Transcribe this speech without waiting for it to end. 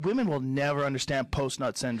Women will never understand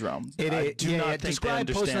post-nut syndrome. I do not think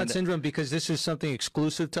describe post-nut syndrome, because this is something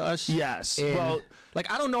exclusive to us. Yes. And well,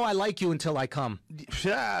 like, I don't know I like you until I come.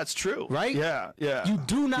 Yeah, it's true. Right? Yeah. You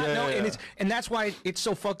do not know, and that's why it's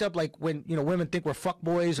so fucked up. Like, when women think we're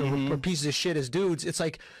fuckboys or we're pieces of shit as dudes, it's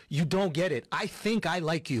like, you don't get it. I think I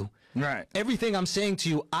like you. Right. Everything I'm saying to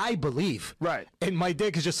you, I believe. Right. And my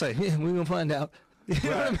dick is just like, we're gonna find out. You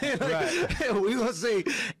know what I mean? Like, we're gonna see.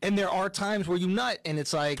 And there are times where you nut, and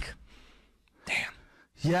it's like, damn.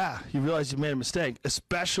 Yeah, you realize you made a mistake,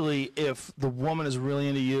 especially if the woman is really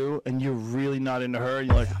into you and you're really not into her, and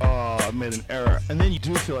you're like, oh, I made an error. And then you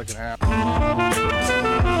do feel like an ass.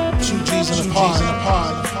 2 G's in a pod.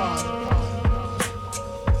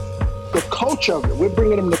 The culture of it. We're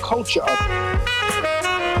bringing them the culture of it.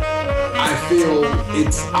 I feel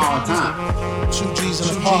it's our time. 2 G's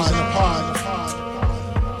in a pod.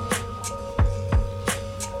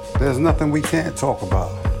 There's nothing we can't talk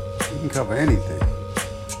about. We can cover anything.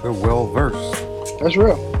 We're well versed. That's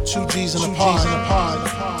real. 2 G's in a pod.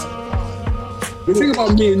 The thing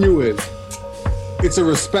about me and you is, it's a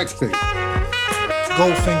respect thing.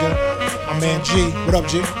 Goldfinger, my man G. What up,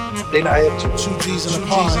 G? They not here too. 2 G's in a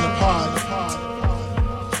pod.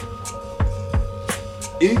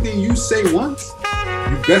 Anything you say once,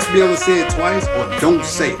 you best be able to say it twice or don't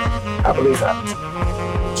say it. I believe that.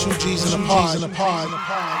 2 G's in a pod.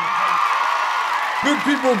 Good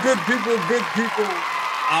people, our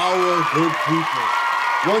good people.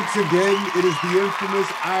 Once again, it is the infamous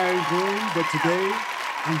Iron Glenn, but today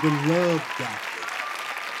I'm the Love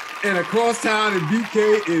Doctor. And across town in BK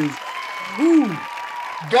is who?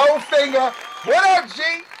 Goldfinger. What up, G?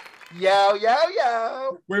 Yo.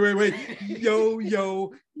 Wait. Yo.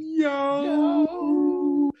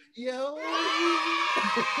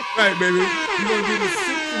 Right, baby. You're going to be the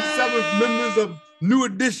 6th and 7th members of New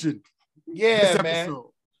Edition. Yeah, man.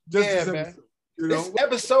 This episode. You know? It's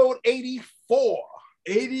episode 84.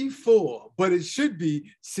 84, but it should be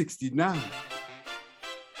 69.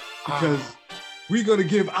 Because we're going to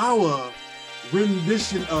give our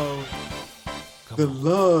rendition of the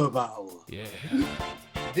Love Hour. Yeah.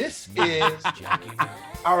 This is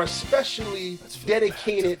our especially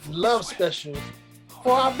dedicated love special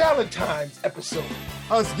for our Valentine's episode.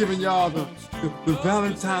 Us giving y'all the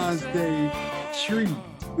Valentine's Day treat.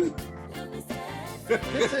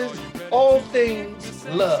 This is all things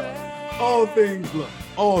love. All things love.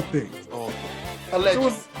 All things.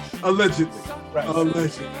 Allegedly. Allegedly. Right.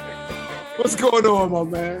 Allegedly. What's going on, my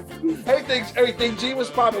man? Everything. G, what's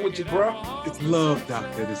popping with you, bro? It's Love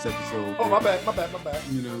Doctor this episode. Oh, my bad.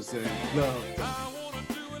 You know what I'm saying? Love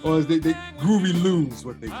Doctor. Or as they Groovy Loons,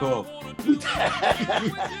 what they call it.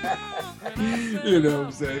 You know what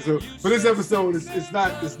I'm saying? So for this episode, it's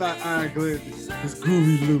not Iron Glenn, it's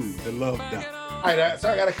Groovy Loon, the Love Doctor. All right, so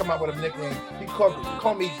I gotta come up with a nickname. You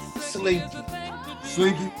call me Slinky.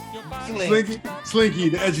 Slinky,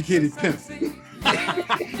 the educated pimp.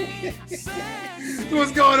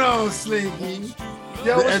 What's going on, Slinky?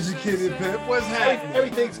 Yo, the educated pimp. What's happening?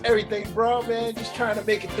 Everything's everything, bro, man. Just trying to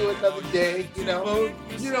make it through another day, you know.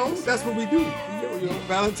 Well, that's what we do. You know,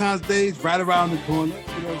 Valentine's Day is right around the corner.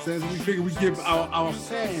 You know what I'm saying? So we figure we give our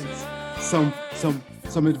fans some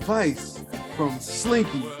advice from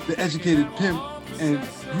Slinky, the educated pimp, and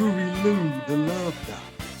Groovy Lou, the love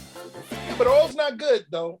doctor. Yeah, but all's not good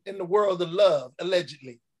though in the world of love,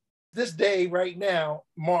 allegedly. This day right now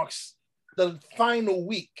marks the final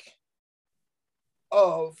week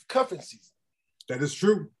of cuffing season. That is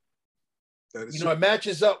true. You know, it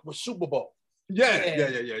matches up with Super Bowl. Yeah.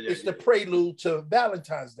 It's the prelude to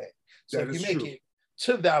Valentine's Day. So if you make it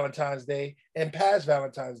to Valentine's Day and past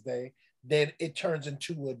Valentine's Day, then it turns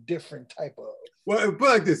into a different type of. Well, put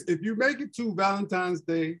like this: if you make it to Valentine's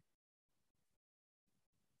Day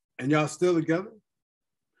and y'all still together,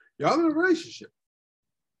 y'all in a relationship,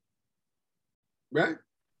 right?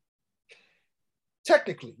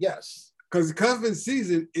 Technically, yes. Because the cuffing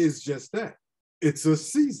season is just that. It's a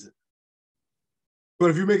season.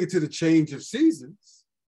 But if you make it to the change of seasons,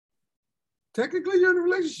 technically you're in a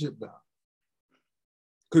relationship now.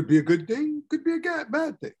 Could be a good thing, could be a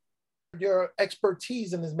bad thing. Your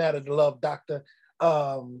expertise in this matter, the love doctor,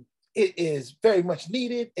 it is very much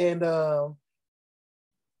needed. And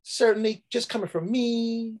certainly just coming from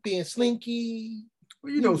me, being Slinky.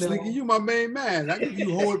 Well, you know, Slinky, you my main man. I give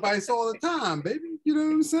you whole advice all the time, baby. You know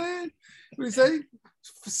what I'm saying? What do you say?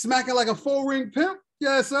 Smacking like a 4-ring pimp?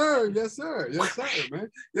 Yes, sir. Yes, sir. Yes, sir, man.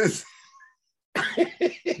 Yes.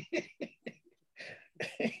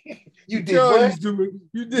 You did what?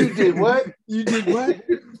 You did what? You did what?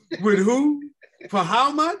 With who? For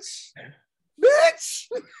how much? bitch.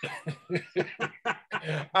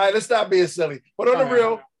 All right, let's stop being silly. But on the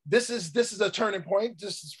real, this is a turning point.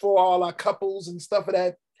 This is for all our couples and stuff of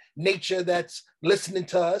that nature that's listening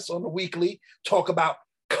to us on the weekly talk about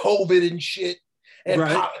COVID and shit and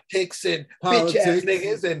politics and bitch ass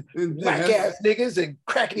niggas and black ass niggas and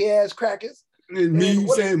cracky ass crackers. And me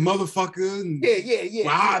saying motherfucker. And, yeah.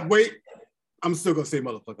 Well, wait. I'm still gonna say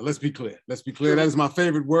motherfucker. Let's be clear. Sure. That is my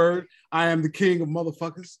favorite word. I am the king of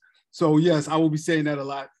motherfuckers. So yes, I will be saying that a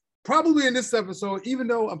lot. Probably in this episode, even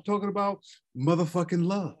though I'm talking about motherfucking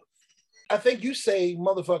love. I think you say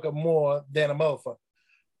motherfucker more than a motherfucker.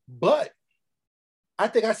 But I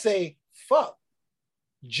think I say fuck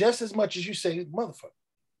just as much as you say motherfucker.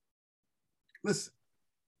 Listen,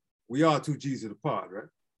 we are two G's in the pod, right?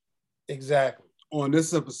 Exactly. On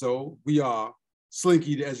this episode, we are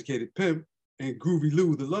Slinky, the educated pimp, and Groovy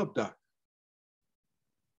Lou, the love doctor.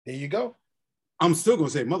 There you go. I'm still gonna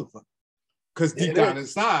say motherfucker. Because deep down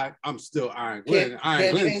inside, I'm still Iron Glenn.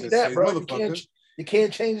 Iron Glenn says that, bro. Motherfucker. You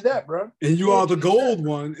can't change that, bro. And you are the gold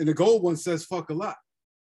one, and the gold one says fuck a lot.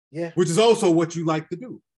 Yeah. Which is also what you like to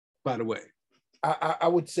do, by the way. I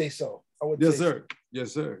would say so. Yes, sir.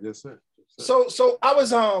 Yes, sir. So I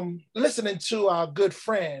was listening to our good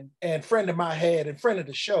friend and friend of my head and friend of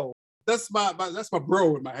the show. That's my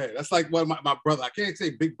bro in my head. That's like one of my brother. I can't say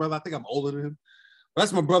big brother. I think I'm older than him. But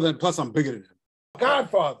that's my brother, and plus I'm bigger than him.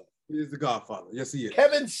 Godfather. He is the Godfather. Yes, he is.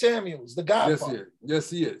 Kevin Samuels, the Godfather. Yes,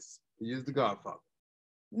 he is. He is the Godfather.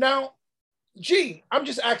 Now, G, I'm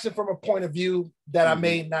just asking from a point of view that I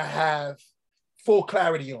may not have full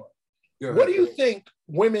clarity on. What do you think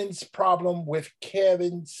women's problem with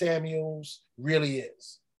Kevin Samuels really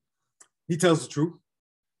is? He tells the truth.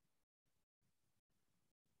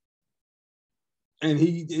 And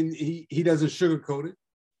he doesn't sugarcoat it.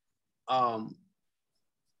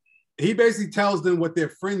 He basically tells them what their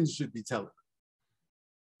friends should be telling them.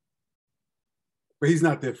 But he's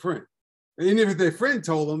not their friend. And even if their friend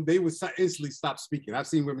told them, they would instantly stop speaking. I've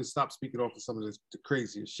seen women stop speaking off of some of the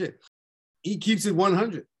craziest shit. He keeps it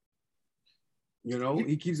 100. You know,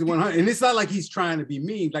 he keeps it 100. And it's not like he's trying to be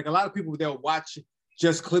mean. Like a lot of people, they'll watch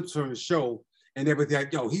just clips from the show and they'll be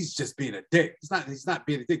like, yo, he's just being a dick. He's not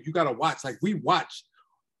being a dick. You got to watch. Like we watch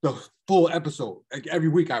the full episode. Like every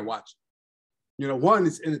week I watch. You know, one,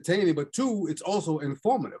 it's entertaining, but two, it's also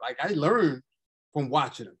informative. Like I learn from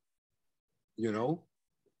watching him, you know?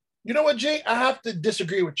 You know what, Jay? I have to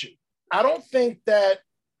disagree with you. I don't think that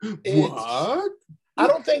what? I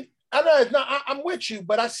don't think, I know it's not, I'm with you,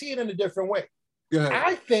 but I see it in a different way.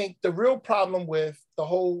 I think the real problem with the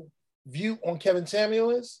whole view on Kevin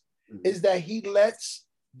Samuel is that he lets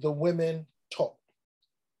the women talk.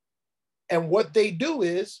 And what they do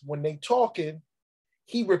is when they talking,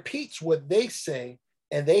 he repeats what they say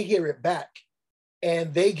and they hear it back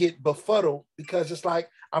and they get befuddled because it's like,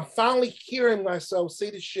 I'm finally hearing myself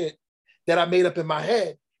say the shit that I made up in my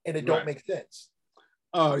head and it don't make sense.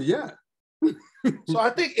 Yeah. So I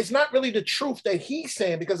think it's not really the truth that he's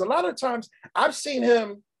saying, because a lot of times I've seen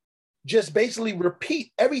him just basically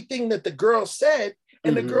repeat everything that the girl said,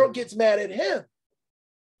 and the girl gets mad at him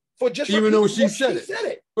for just even though she said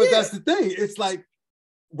it. But that's the thing. It's like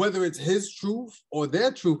whether it's his truth or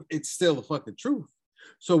their truth, it's still the fucking truth.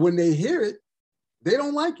 So when they hear it, they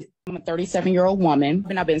don't like it. I'm a 37-year-old woman,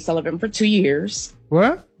 and I've been celibate for 2 years.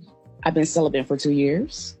 What? I've been celibate for 2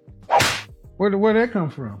 years. Where'd that come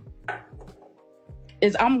from?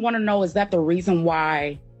 I'm want to know, is that the reason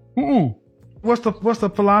why? What's the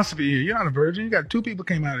philosophy here? You're not a virgin. You got two people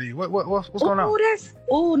came out of you. What's going on?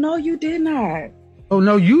 Oh, no, you did not. Oh,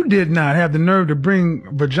 no, you did not have the nerve to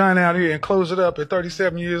bring vagina out here and close it up at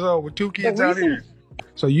 37 years old with two kids out here.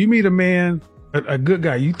 So you meet a man, a good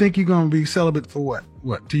guy. You think you're going to be celibate for what?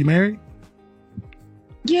 What, till you married?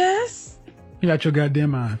 Yes. You got your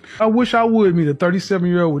goddamn mind. I wish I would meet a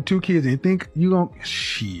 37-year-old with two kids and think you going to...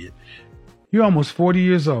 Shit. You're almost 40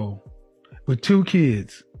 years old with two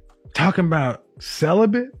kids talking about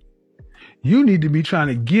celibate. You need to be trying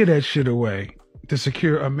to get that shit away to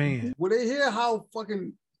secure a man. When they hear how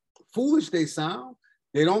fucking foolish they sound,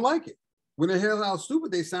 they don't like it. When they hear how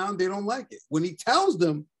stupid they sound, they don't like it. When he tells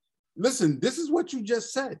them, listen, this is what you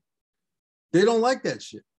just said, they don't like that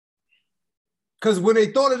shit. Because when they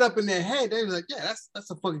thought it up in their head, they were like, yeah,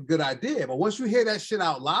 that's a fucking good idea. But once you hear that shit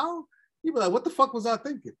out loud, you be like, what the fuck was I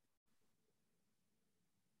thinking?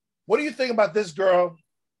 What do you think about this girl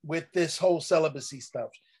with this whole celibacy stuff?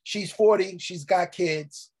 She's 40. She's got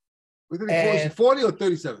kids. She's 40 or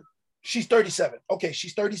 37? She's 37. Okay,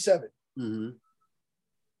 she's 37. Mm-hmm.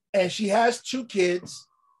 And she has two kids.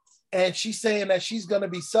 And she's saying that she's going to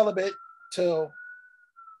be celibate till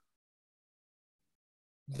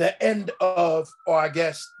the end of, or I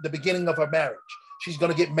guess the beginning of her marriage. She's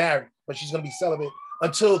going to get married, but she's going to be celibate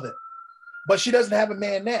until then. But she doesn't have a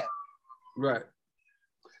man now. Right.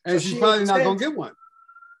 And so she's probably not going to get one.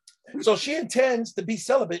 So she intends to be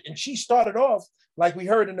celibate. And she started off, like we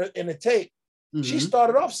heard in the tape, she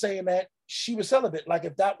started off saying that she was celibate, like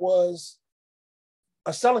if that was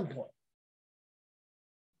a selling point.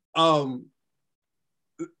 I'm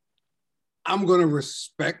going to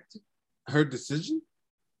respect her decision.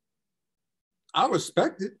 I'll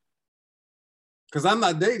respect it. Because I'm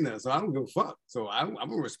not dating her, so I don't give a fuck. So I'm going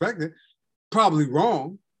to respect it. Probably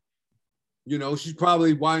wrong. You know, she's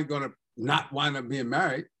probably going to not wind up being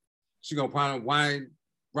married. She's going to probably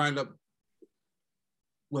wind up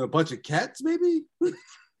with a bunch of cats, maybe?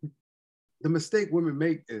 The mistake women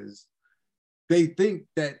make is they think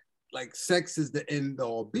that, like, sex is the end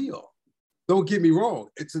all be all. Don't get me wrong.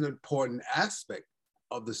 It's an important aspect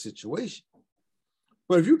of the situation.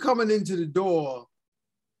 But if you're coming into the door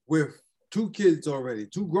with 2 kids already,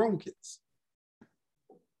 2 grown kids,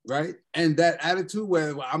 right? And that attitude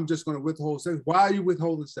where I'm just going to withhold sex. Why are you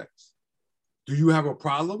withholding sex? Do you have a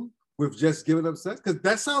problem with just giving up sex? Because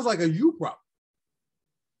that sounds like a you problem.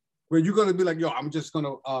 Where you're going to be like, yo, I'm just going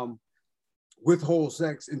to withhold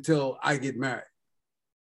sex until I get married.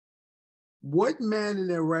 What man in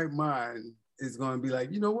their right mind is going to be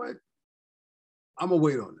like, you know what? I'm going to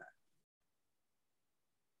wait on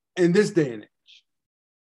that. In this day and age.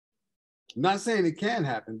 Not saying it can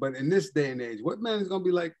happen, but in this day and age, what man is going to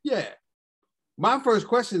be like, yeah. My first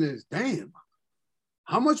question is, damn,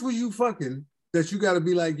 how much was you fucking that you got to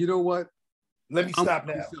be like, you know what? Let me stop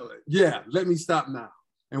now. Yeah, let me stop now.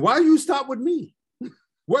 And why you stop with me?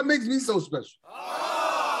 What makes me so special?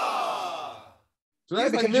 So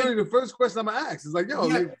that's like literally the first question I'm gonna ask. It's like, yo,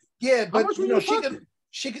 but you know,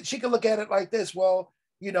 she could look at it like this. Well,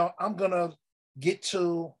 you know, I'm gonna get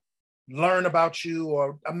to learn about you,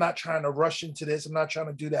 or I'm not trying to rush into this. I'm not trying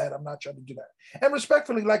to do that. I'm not trying to do that. And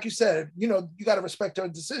respectfully, like you said, you know, you got to respect her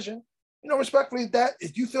decision. You know, respectfully, that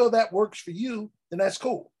if you feel that works for you, then that's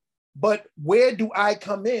cool. But where do I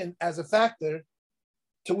come in as a factor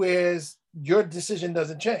to where your decision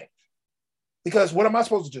doesn't change? Because what am I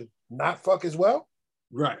supposed to do? Not fuck as well?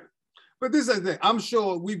 Right. But this is the thing. I'm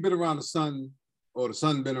sure we've been around the sun, or the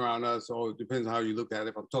sun been around us, or it depends on how you look at it.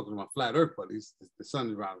 If I'm talking about flat earth buddies, the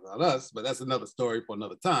sun is around us, but that's another story for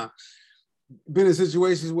another time. Been in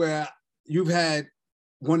situations where you've had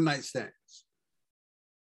one night stands.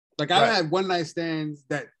 Like I've had one night stands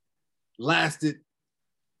that lasted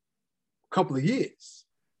a couple of years.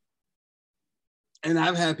 And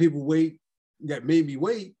I've had people wait that made me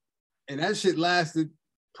wait, and that shit lasted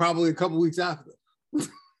probably a couple of weeks after.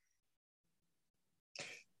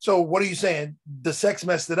 So what are you saying? The sex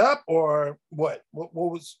messed it up, or what? What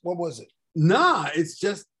was it? Nah, it's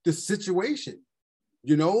just the situation.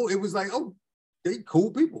 You know, it was like, oh, they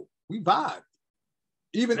cool people. We vibe.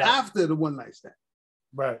 Even after the one night stand.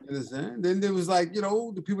 Right. You understand? Then there was like, you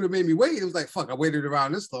know, the people that made me wait, it was like, fuck, I waited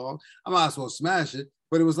around this long. I might as well smash it.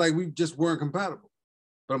 But it was like we just weren't compatible.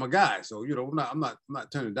 But I'm a guy, so you know, I'm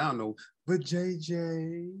not turning down no. But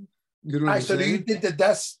JJ, you know. All right. So do you think that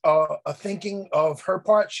that's a thinking of her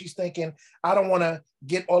part? She's thinking, I don't want to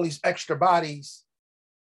get all these extra bodies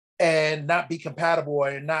and not be compatible,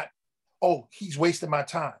 or not. Oh, he's wasting my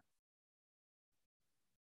time.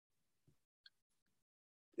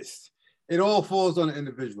 It all falls on the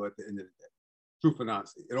individual at the end of the day. Truth and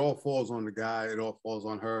honesty. It all falls on the guy. It all falls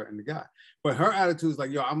on her and the guy. But her attitude is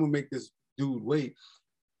like, yo, I'm gonna make this dude wait.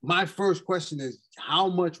 My first question is, how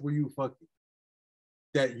much were you fucking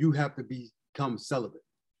that you have to become celibate?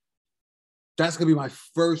 That's gonna be my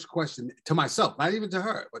first question to myself, not even to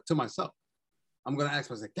her, but to myself. I'm gonna ask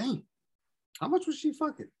myself, dang, how much was she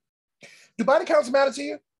fucking? Do body counts matter to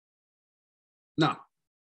you? No.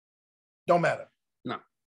 Don't matter. No.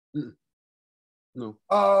 Mm-mm. No.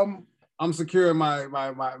 I'm secure in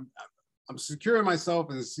I'm secure in myself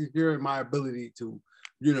and secure in my ability to,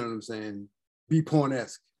 you know what I'm saying, be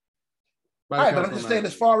porn-esque. All right, but I'm just saying,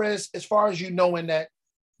 as far as you knowing that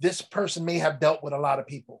this person may have dealt with a lot of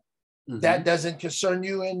people, that doesn't concern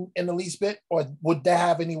you in the least bit, or would that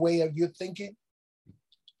have any way of your thinking?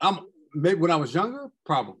 Maybe when I was younger,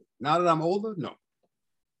 probably. Now that I'm older, no.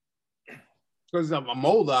 Because I'm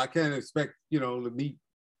older, I can't expect, you know, to meet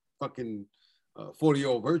fucking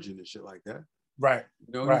 40-year-old virgin and shit like that. Right.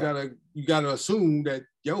 You know, you gotta assume that,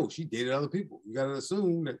 yo, she dated other people. You gotta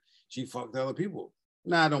assume that she fucked other people.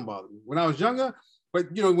 Nah, don't bother me. When I was younger,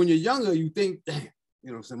 but you know, when you're younger, you think, damn,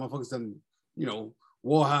 you know, some motherfuckers done, you know,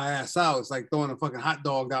 wore her ass out. It's like throwing a fucking hot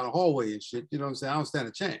dog down the hallway and shit. You know what I'm saying? I don't stand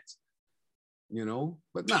a chance. You know,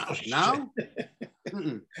 but now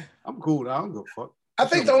I'm cool. I don't give a fuck. I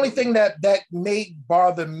think the only thing that may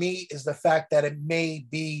bother me is the fact that it may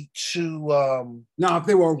be too. Now, if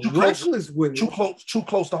they were reckless with it, too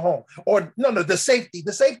close to home, or no, the safety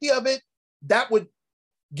of it, that would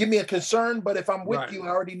give me a concern. But if I'm with you, I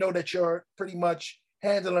already know that you're pretty much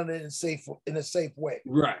handling it in a safe way.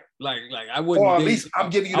 Right. Like I wouldn't. Or at least I'm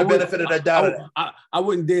giving you the benefit of the doubt. I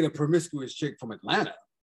wouldn't date a promiscuous chick from Atlanta.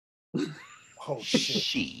 Oh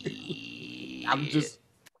shit! I'm just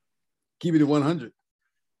keeping it 100.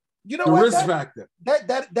 You know the what? risk factor.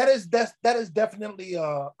 That is definitely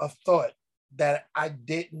a thought that I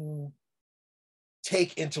didn't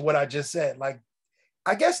take into what I just said. Like,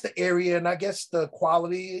 I guess the area and I guess the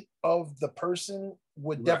quality of the person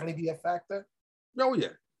would definitely be a factor. Oh yeah.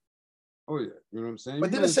 You know what I'm saying?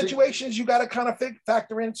 But then the situations you got to kind of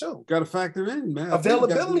factor in too. Got to factor in, man.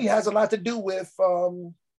 Availability has a lot to do with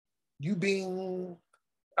you being,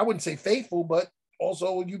 I wouldn't say faithful, but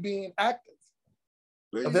also you being active.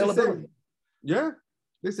 Availability.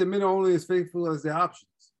 They said men are only as faithful as their options.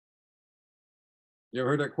 You ever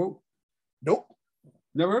heard that quote? Nope.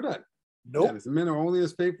 Never heard that? Nope. Yeah, men are only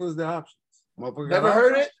as faithful as their options. Never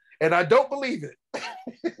heard it, and I don't believe it.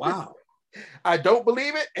 Wow. I don't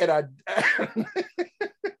believe it, and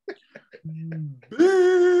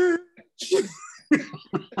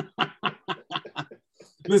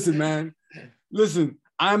Listen, man. Listen,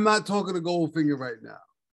 I'm not talking to Goldfinger right now.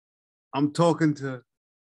 I'm talking to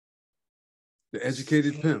the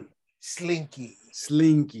educated pimp. Slinky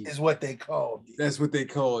is what they call you. That's what they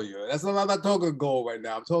call you. I'm not talking to Gold right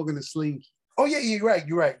now. I'm talking to Slinky. Oh yeah, you're right.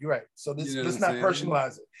 So let's not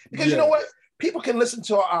personalize it, because you know what? People can listen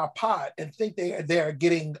to our pod and think they are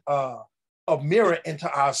getting a mirror into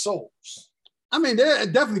our souls. I mean, they're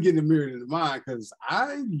definitely getting a mirror into mine, because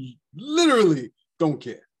I literally don't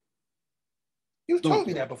care. You've told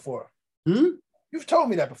me that before. You've told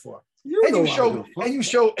me that before. You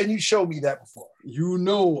showed me that before. You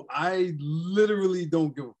know, I literally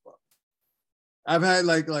don't give a fuck. I've had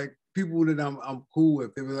like people that I'm cool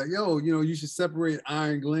with. They were like, yo, you should separate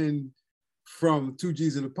Iron Glenn from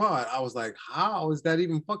 2G's in the pod. I was like, how is that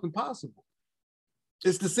even fucking possible?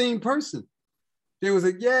 It's the same person. They was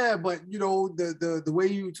like, yeah, but the way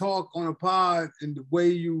you talk on a pod and the way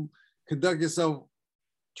you conduct yourself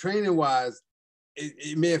training wise,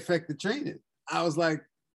 it may affect the training. I was like,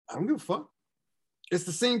 I don't give a fuck. It's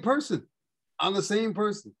the same person. I'm the same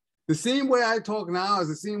person. The same way I talk now is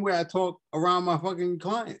the same way I talk around my fucking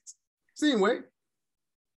clients. Same way.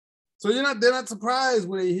 So they're not surprised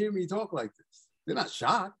when they hear me talk like this. They're not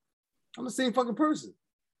shocked. I'm the same fucking person.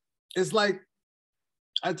 It's like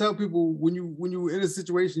I tell people, when you're in a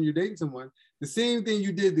situation, you're dating someone, the same thing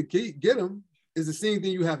you did to get them is the same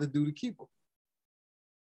thing you have to do to keep them.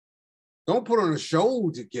 Don't put on a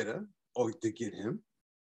show to get her or to get him.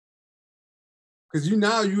 Because you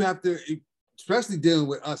have to, especially dealing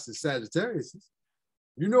with us as Sagittarius,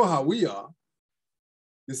 you know how we are.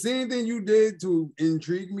 The same thing you did to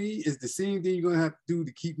intrigue me is the same thing you're going to have to do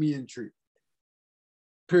to keep me intrigued.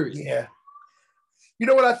 Period. Yeah. You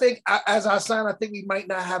know what I think? As I sign, I think we might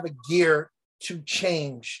not have a gear to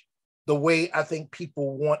change the way I think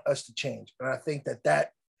people want us to change. And I think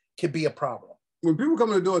that could be a problem. When people come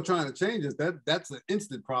to the door trying to change us, that's an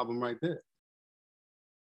instant problem right there.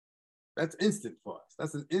 That's instant for us.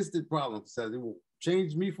 That's an instant problem. Says it will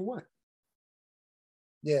change me for what?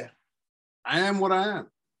 Yeah. I am what I am.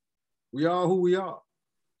 We are who we are.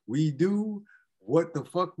 We do what the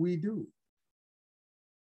fuck we do.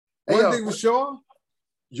 One thing for sure,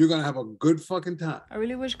 you're gonna have a good fucking time. I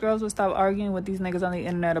really wish girls would stop arguing with these niggas on the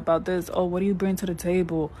internet about this. Oh, what do you bring to the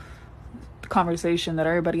table? Conversation that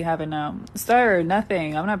everybody having now. Sir,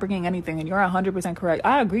 nothing. I'm not bringing anything, and you're 100% correct.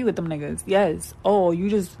 I agree with them niggas. Yes. Oh, you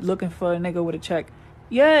just looking for a nigga with a check.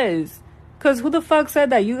 Yes. Because who the fuck said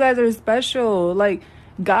that? You guys are special. Like,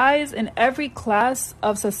 guys in every class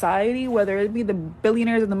of society, whether it be the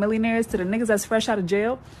billionaires and the millionaires to the niggas that's fresh out of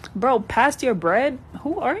jail, bro, past your bread,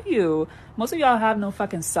 who are you? Most of y'all have no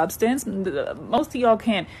fucking substance. Most of y'all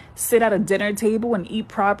can't sit at a dinner table and eat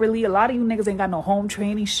properly. A lot of you niggas ain't got no home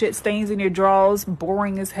training, shit stains in your drawers,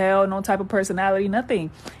 boring as hell, no type of personality,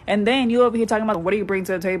 nothing. And then you over here talking about, what do you bring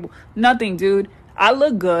to the table? Nothing, dude. I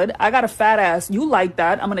look good. I got a fat ass. You like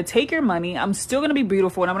that. I'm going to take your money. I'm still going to be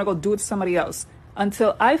beautiful, and I'm going to go do it to somebody else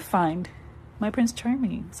until I find my Prince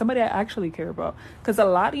Charming, somebody I actually care about. Because a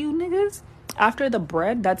lot of you niggas, after the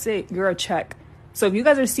bread, that's it. You're a check. So if you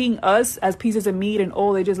guys are seeing us as pieces of meat and,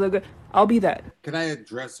 oh, they just look good, I'll be that. Can I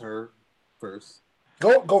address her first?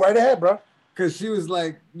 Go right ahead, bro. Because she was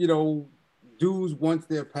like, dudes, once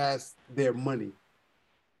they're past their money,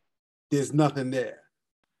 there's nothing there.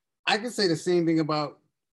 I can say the same thing about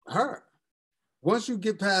her. Once you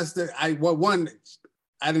get past the, I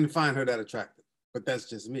didn't find her that attractive, but that's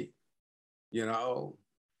just me. You know.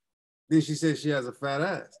 Then she says she has a fat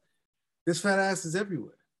ass. This fat ass is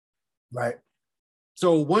everywhere. Right.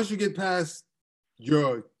 So once you get past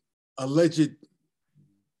your alleged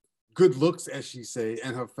good looks, as she say,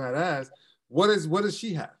 and her fat ass, what does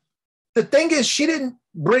she have? The thing is, she didn't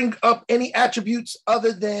bring up any attributes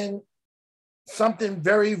other than something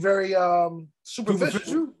very, very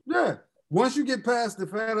superficial. Yeah. Once you get past the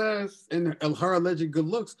fat ass and her alleged good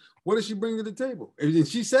looks, what does she bring to the table? And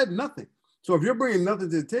she said nothing. So if you're bringing nothing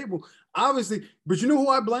to the table, obviously, but you know who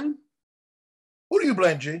I blame? Who do you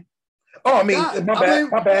blame, G? Oh, I mean,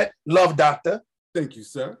 my bad. Love doctor. Thank you,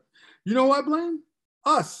 sir. You know who I blame?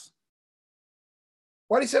 Us.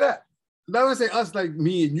 Why do you say that? I don't want to say us like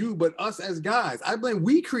me and you, but us as guys. I blame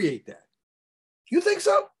we create that. You think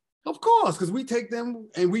so? Of course, because we take them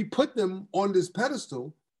and we put them on this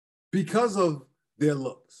pedestal because of their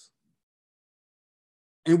looks.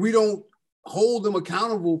 And we don't hold them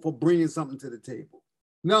accountable for bringing something to the table.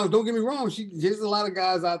 No, don't get me wrong. There's a lot of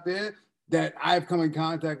guys out there that I've come in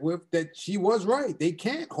contact with that she was right. They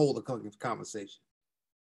can't hold a conversation.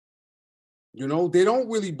 You know, they don't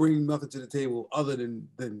really bring nothing to the table other than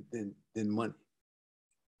money.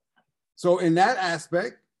 So in that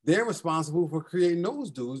aspect, they're responsible for creating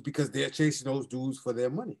those dudes because they're chasing those dudes for their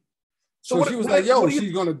money. So she was like, yo,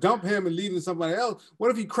 she's going to dump him and leave him to somebody else.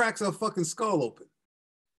 What if he cracks her fucking skull open?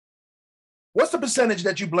 What's the percentage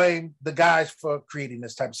that you blame the guys for creating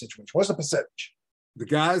this type of situation? What's the percentage? The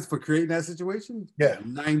guys for creating that situation? Yeah.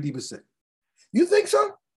 90%. You think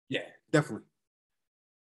so? Yeah, definitely.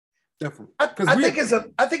 Definitely. I think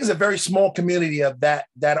it's a very small community of that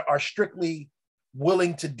are strictly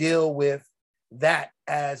willing to deal with that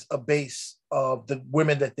as a base of the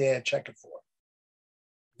women that they're checking for.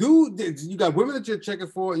 Dude, you got women that you're checking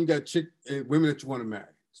for, and you got women that you want to marry.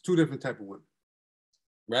 It's two different type of women,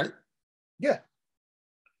 right? Yeah.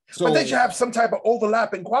 So, but they should have some type of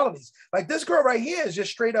overlapping qualities. Like this girl right here is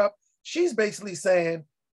just straight up. She's basically saying,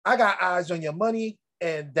 "I got eyes on your money,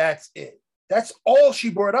 and that's it." That's all she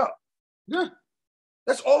brought up. Yeah.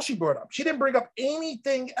 That's all she brought up. She didn't bring up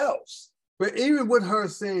anything else. But even with her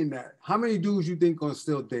saying that, how many dudes you think gonna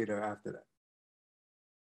still date her after that?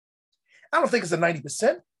 I don't think it's a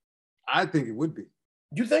 90%. I think it would be.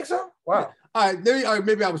 You think so? Wow. Yeah. All right,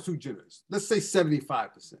 maybe I was too generous. Let's say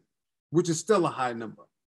 75%, which is still a high number.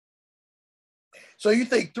 So you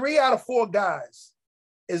think 3 out of 4 guys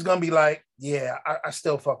is gonna be like, yeah, I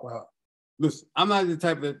still fuck with her. Listen, I'm not the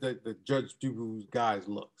type that judge people's guys'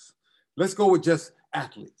 looks. Let's go with just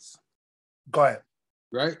athletes. Go ahead.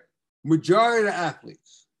 Right? Majority of the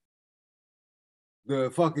athletes,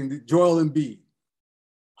 the fucking Joel Embiid,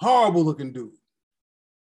 horrible looking dude.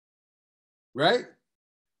 Right?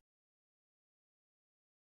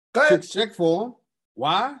 Go ahead. Check for him.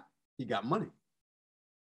 Why? He got money.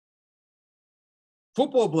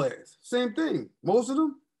 Football players, same thing. Most of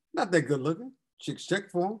them, not that good looking. Chicks check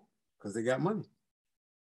for them because they got money.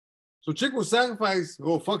 So chick will sacrifice,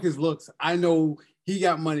 oh, fuck his looks. I know he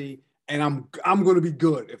got money and I'm going to be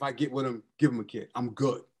good if I get with him, give him a kid. I'm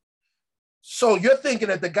good. So you're thinking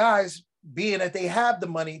that the guys, being that they have the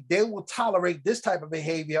money, they will tolerate this type of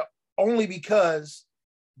behavior only because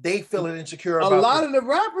they feel insecure about a lot of the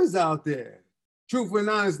rappers out there. Truthfully and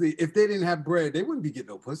honestly, if they didn't have bread, they wouldn't be getting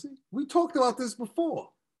no pussy. We talked about this before.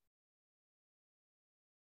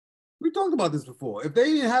 If they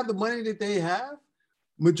didn't have the money that they have,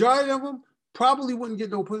 majority of them probably wouldn't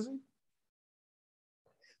get no pussy.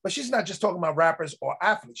 But she's not just talking about rappers or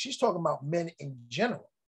athletes. She's talking about men in general.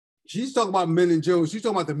 She's talking about men in general. She's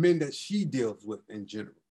talking about the men that she deals with in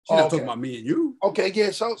general. She's not talking about me and you. Okay, yeah.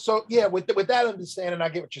 So yeah, with that understanding, I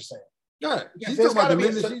get what you're saying. Yeah, she's talking about the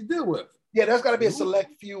men that she deals with. Yeah, there's got to be a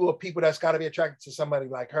select few of people that's got to be attracted to somebody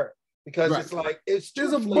like her because it's like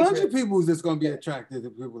there's a bunch of people that's going to be attracted to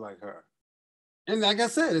people like her, and like I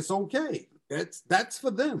said, it's okay. That's for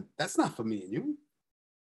them. That's not for me and you.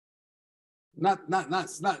 Not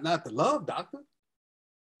the love doctor.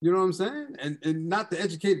 You know what I'm saying? And not the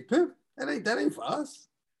educated pimp. That ain't for us.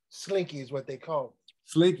 Slinky is what they call it.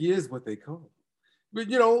 Slinky is what they call it. But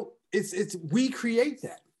you know, it's we create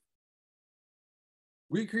that.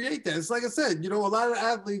 We create that. It's like I said, you know, a lot of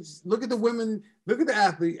athletes, look at the women, look at the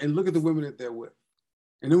athlete and look at the women that they're with.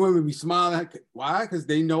 And the women be smiling. Why? Because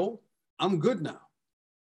they know I'm good now.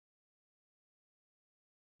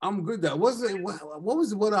 I'm good now.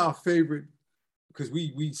 What our favorite, because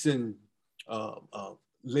we send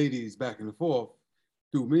ladies back and forth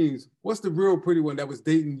through memes. What's the real pretty one that was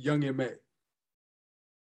dating Young M.A.?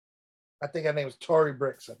 I think her name was Tory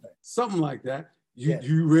Bricks, I think. Something like that.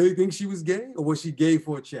 You really think she was gay, or was she gay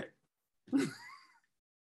for a check?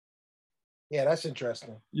 Yeah, that's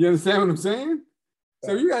interesting. You understand what I'm saying?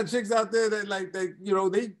 So you got chicks out there that like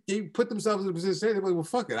they put themselves in a position to say, well,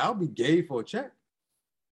 fuck it, I'll be gay for a check.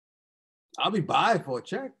 I'll be bi for a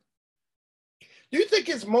check. Do you think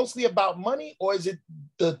it's mostly about money, or is it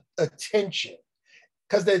the attention?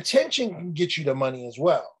 Because the attention can get you the money as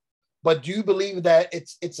well. But do you believe that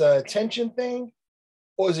it's an attention thing,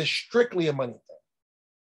 or is it strictly a money thing?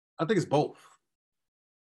 I think it's both.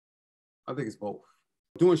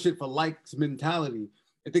 Doing shit for likes mentality,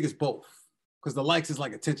 I think it's both. Because the likes is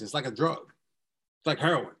like attention. It's like a drug. It's like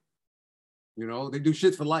heroin. You know, they do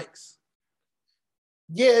shit for likes.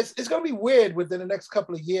 Yeah, it's going to be weird within the next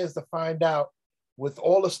couple of years to find out with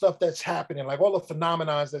all the stuff that's happening, like all the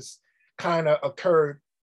phenomena that's kind of occurred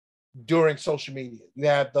during social media. You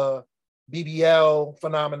had the BBL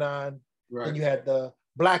phenomenon, right. And you had the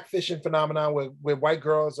blackfishing phenomenon where white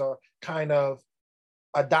girls are kind of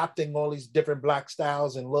adopting all these different black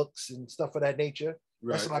styles and looks and stuff of that nature.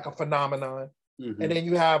 Right. That's like a phenomenon. Mm-hmm. And then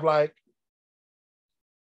you have like,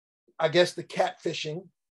 I guess the catfishing,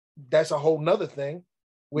 that's a whole nother thing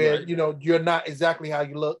where, right. You know, you're not exactly how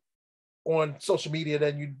you look on social media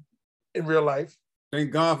than you in real life.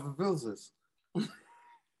 Thank God for filters.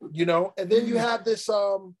 You know, and then you have this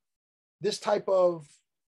this type of,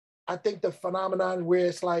 I think the phenomenon where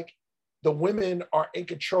it's like the women are in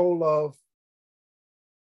control of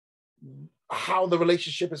how the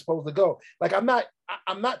relationship is supposed to go. Like I'm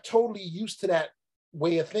not totally used to that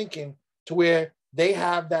way of thinking to where they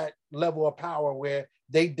have that level of power where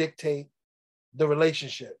they dictate the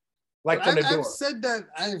relationship. Like from the door.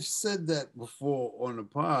 I've said that before on the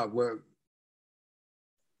pod where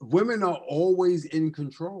women are always in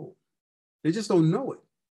control. They just don't know it.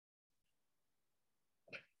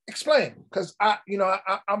 Explain, because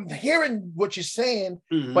I'm hearing what you're saying,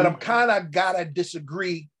 mm-hmm. but I'm kind of gotta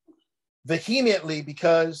disagree vehemently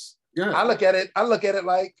because I look at it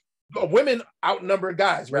like women outnumber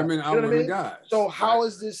guys, right? Women outnumber guys. So how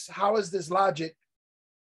is this logic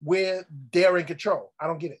where they're in control? I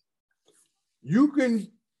don't get it. You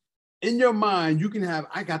can, in your mind, you can have,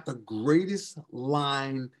 I got the greatest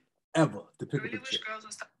line ever to pick up a chick.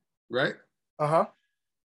 Right? Uh-huh.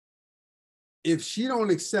 If she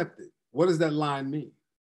don't accept it, what does that line mean?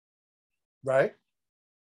 Right.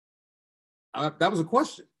 That was a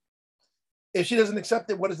question. If she doesn't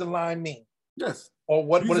accept it, what does the line mean? Yes. Or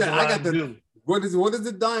what does the line do? What does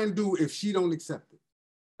the line do if she don't accept it?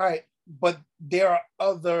 All right. But there are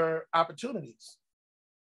other opportunities.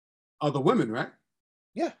 Other women, right?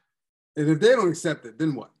 Yeah. And if they don't accept it,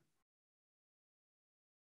 then what?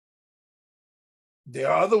 There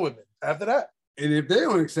are other women after that. And if they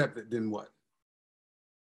don't accept it, then what?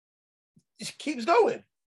 It keeps going.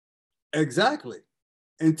 Exactly.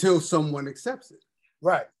 Until someone accepts it.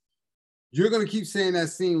 Right. You're going to keep saying that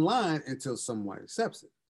same line until someone accepts it.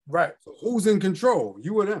 Right. So who's in control?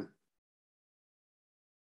 You or them?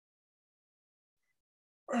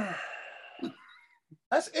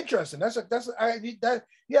 That's interesting.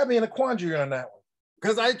 You have me in a quandary on that one.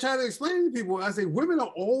 Because I try to explain to people, I say women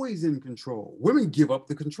are always in control. Women give up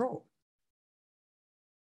the control.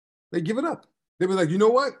 They give it up. They be like, you know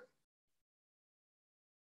what?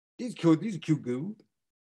 He's cute. He's a cute dude.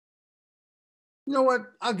 You know what?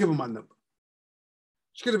 I'll give him my number.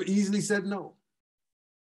 She could have easily said no.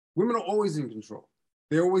 Women are always in control.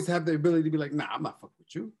 They always have the ability to be like, nah, I'm not fucking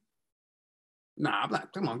with you. Nah, I'm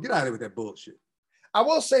not. Come on, get out of here with that bullshit. I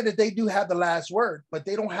will say that they do have the last word, but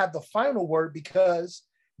they don't have the final word because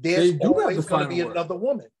there's always going to be another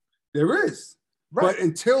woman. There is. Right. But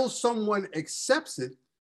until someone accepts it,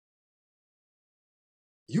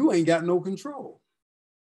 you ain't got no control.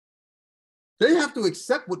 They have to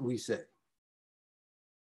accept what we say.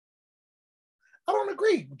 I don't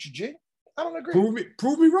agree with you, G. I don't agree.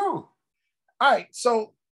 Prove me wrong. All right,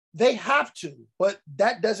 so they have to, but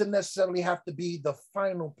that doesn't necessarily have to be the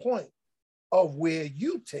final point of where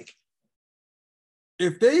you take it.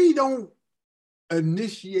 If they don't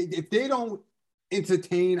initiate, if they don't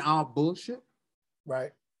entertain our bullshit,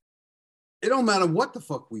 right? It don't matter what the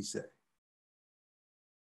fuck we say.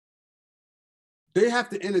 They have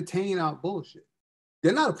to entertain our bullshit.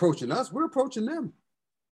 They're not approaching us. We're approaching them.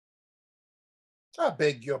 I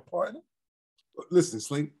beg your pardon. Listen,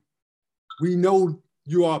 Slink, we know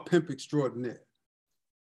you are a pimp extraordinaire.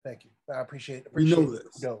 Thank you. I appreciate we know this.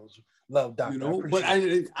 Those love, doctor. You know, but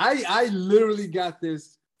I literally got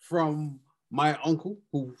this from my uncle,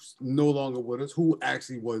 who's no longer with us, who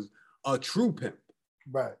actually was a true pimp.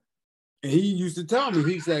 Right. And he used to tell me,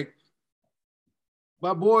 he's like,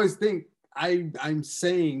 my boys think I'm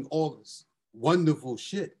saying all this wonderful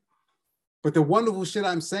shit. But the wonderful shit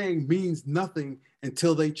I'm saying means nothing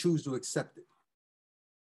until they choose to accept it.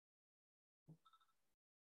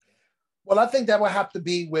 Well, I think that would have to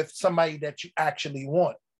be with somebody that you actually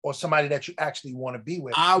want, or somebody that you actually want to be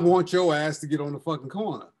with. I want your ass to get on the fucking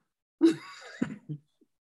corner.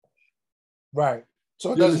 Right.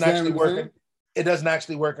 So it doesn't actually work. It doesn't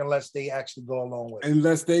actually work unless they actually go along with it.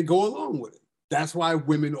 Unless they go along with it. That's why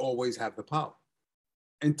women always have the power.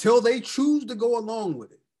 Until they choose to go along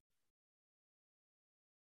with it,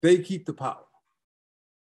 they keep the power.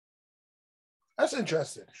 That's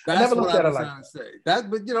interesting. That's I never what looked at I it was like trying to say. That,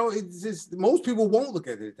 but you know, it's just most people won't look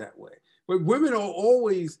at it that way. But women are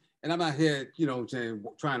always, and I'm not here, you know,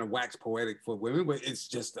 trying to wax poetic for women, but it's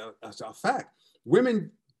just a fact. Women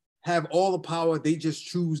have all the power; they just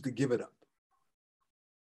choose to give it up.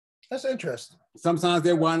 That's interesting. Sometimes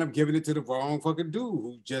they wind up giving it to the wrong fucking dude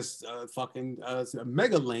who just fucking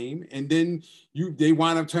mega lame, and then they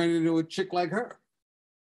wind up turning into a chick like her.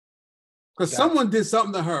 Because someone did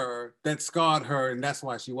something to her that scarred her, and that's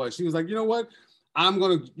why she was. She was like, you know what? I'm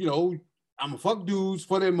gonna fuck dudes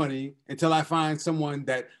for their money until I find someone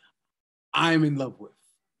that I'm in love with.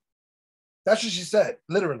 That's what she said,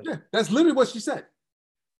 literally. Yeah, that's literally what she said.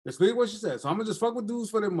 That's literally what she said. So I'm gonna just fuck with dudes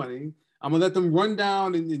for their money. I'm gonna let them run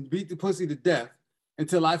down and beat the pussy to death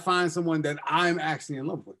until I find someone that I'm actually in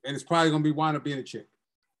love with. And it's probably gonna wind up being a chick.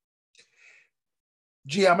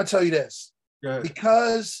 Gee, I'm gonna tell you this.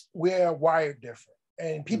 Because we're wired different.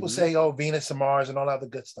 And people say, oh, Venus and Mars and all that other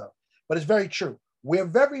good stuff. But it's very true. We're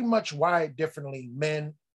very much wired differently,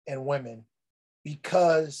 men and women,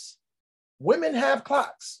 because women have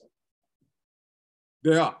clocks.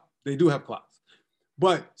 They are. They do have clocks.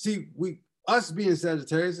 But see, us being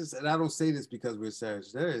Sagittarius, and I don't say this because we're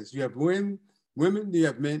Sagittarius, you have women, you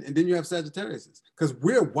have men, and then you have Sagittarius, because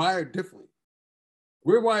we're wired differently.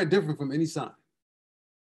 We're wired different from any sign.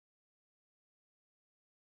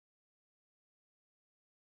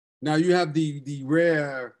 Now you have the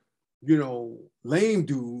rare, lame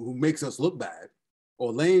dude who makes us look bad,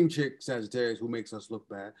 or lame chick Sagittarius who makes us look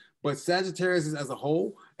bad. But Sagittarius as a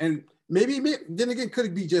whole, and maybe then again, could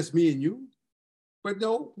it be just me and you? But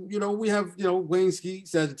no, we have, Wayne Ski,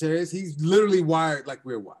 Sagittarius. He's literally wired like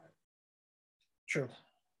we're wired. True.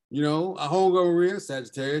 Our homegirl Maria,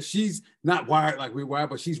 Sagittarius. She's not wired like we're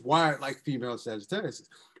wired, but she's wired like female Sagittarius.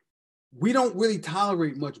 We don't really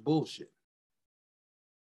tolerate much bullshit.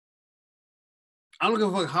 I don't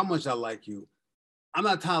give a fuck how much I like you. I'm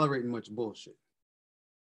not tolerating much bullshit.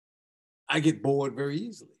 I get bored very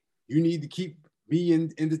easily. You need to keep me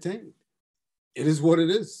entertained. It is what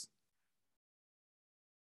it is.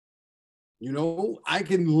 I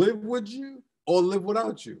can live with you or live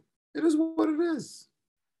without you. It is what it is.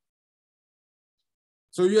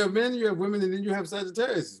 So you have men, you have women, and then you have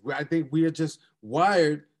Sagittarius, where I think we are just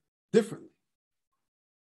wired differently.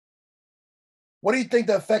 What do you think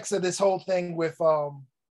the effects of this whole thing with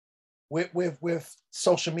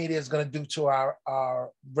social media is going to do to our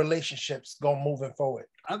relationships moving forward?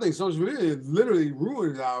 I think social media literally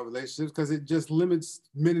ruins our relationships because it just limits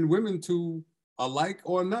men and women to a like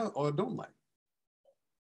or not or don't like.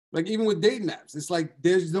 Like even with dating apps, it's like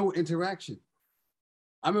there's no interaction.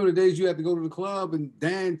 I remember the days you had to go to the club and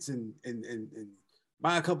dance and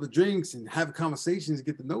buy a couple of drinks and have conversations and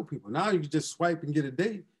get to know people. Now you can just swipe and get a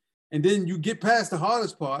date. And then you get past the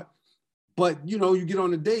hardest part, but you get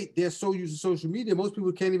on a date, they're so used to social media, most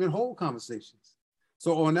people can't even hold conversations.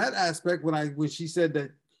 So on that aspect, when she said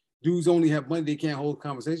that dudes only have money, they can't hold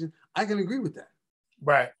conversations, I can agree with that.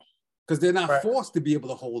 Right. Because they're not forced to be able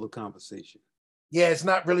to hold a conversation. Yeah, it's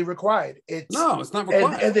not really required. It's not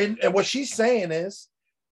required. And what she's saying is,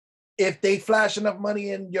 if they flash enough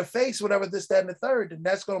money in your face, whatever, this, that, and the third, then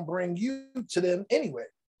that's going to bring you to them anyway.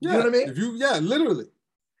 Yeah, you know what I mean? Literally.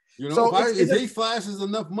 So if they flashes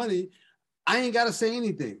enough money, I ain't got to say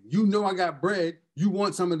anything. I got bread. You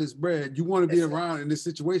want some of this bread. You want to be around in this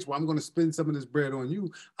situation where I'm going to spend some of this bread on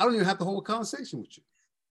you. I don't even have to hold a conversation with you.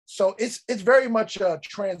 So it's very much a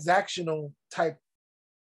transactional type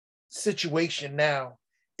situation now,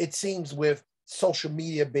 it seems, with social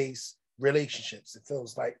media based relationships. It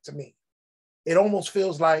feels like, to me, it almost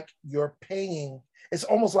feels like you're paying. It's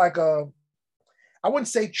almost like I wouldn't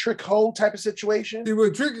say trick hold type of situation. See,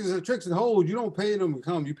 with tricks and hold, you don't pay them to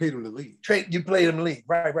come, you pay them to leave. You pay them to leave.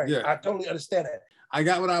 Right. Yeah. I totally understand that. I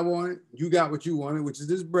got what I wanted. You got what you wanted, which is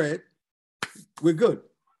this bread. We're good.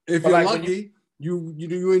 If you're lucky,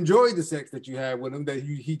 you enjoyed the sex that you had with him that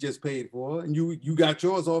he just paid for, and you got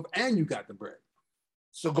yours off and you got the bread.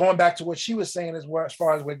 So going back to what she was saying, as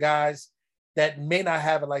far as with guys that may not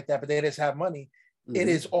have it like that, but they just have money, it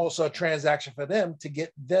is also a transaction for them to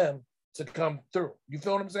get them to come through. You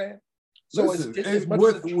feel what I'm saying? So listen,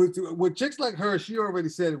 with chicks like her, she already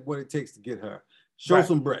said what it takes to get her. Show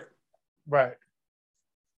some bread. Right.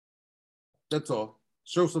 That's all.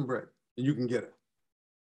 Show some bread, and you can get her.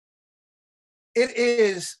 It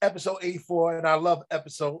is episode 84, and I love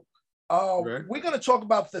episode. We're going to talk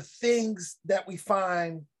about the things that we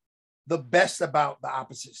find the best about the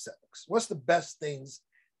opposite sex. What's the best things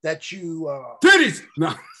that you... Titties!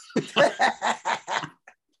 No.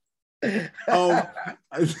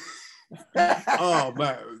 Oh,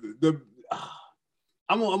 man.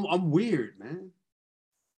 I'm weird, man.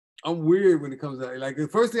 I'm weird when it comes to that. Like, the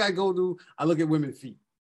first thing I go do, I look at women's feet.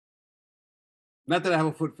 Not that I have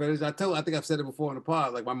a foot fetish. I think I've said it before in the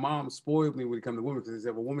pod. Like, my mom spoiled me when it comes to women because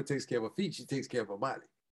if a woman takes care of her feet, she takes care of her body.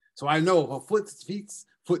 So I know if her if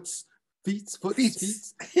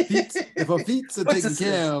her feet are taken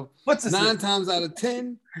care of, 9 times out of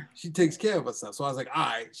 10, she takes care of herself. So I was like, all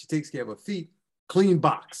right, she takes care of her feet, clean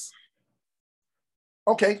box.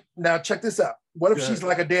 Okay, now check this out. What if she's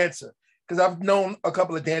like a dancer? Because I've known a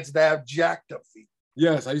couple of dancers that have jacked up feet.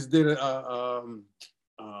 Yes, I used to do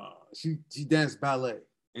she danced ballet,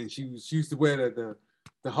 and she used to wear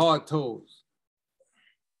the hard toes,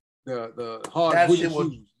 the hard that wooden shit was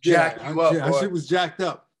shoes. Jacked you up. Her shit was jacked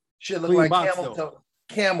up. Shit looked like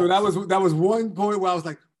camel. So that was one point where I was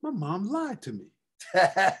like, my mom lied to me.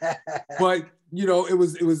 But you know, it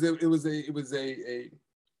was an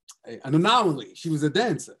anomaly. She was a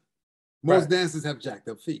dancer. Most dancers have jacked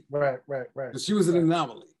up feet. Right. But she was an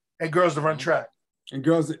anomaly. And girls that run track. And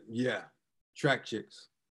girls, track chicks.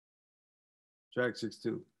 Track chicks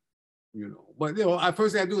too. You know, but you know,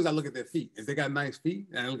 first thing I do is I look at their feet. If they got nice feet,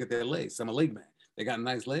 and I look at their legs. I'm a leg man. They got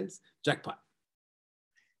nice legs, jackpot.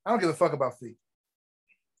 I don't give a fuck about feet.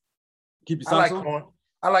 Keep your socks on? Corn.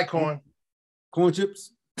 I like corn. Corn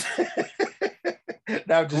chips.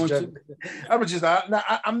 No, I'm just joking.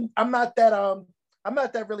 I'm not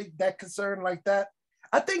that really that concerned like that.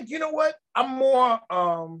 I think, you know what? I'm more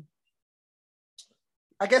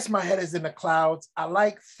I guess my head is in the clouds. I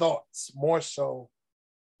like thoughts more so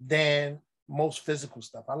than most physical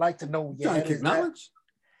stuff. I like to know where your head is knowledge.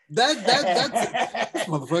 That's this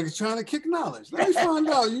motherfucker's trying to kick knowledge. Let me find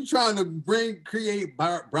out. You trying to create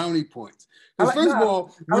brownie points. Because first of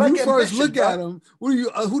all, when you first look at him, what are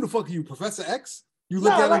you? Who the fuck are you, Professor X? You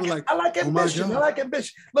look at him like, I like ambition. I like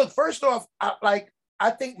ambition. Look, first off, I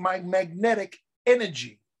think my magnetic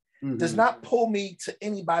energy does not pull me to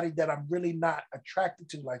anybody that I'm really not attracted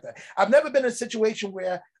to like that. I've never been in a situation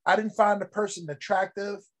where I didn't find the person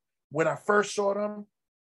attractive when I first saw them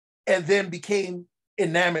and then became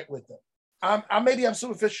enamored with them. Maybe I'm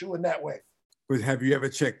superficial in that way. But have you ever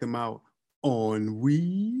checked them out on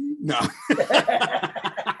weed? No.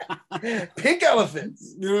 Pink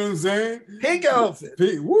elephants. You know what I'm saying? Pink elephants.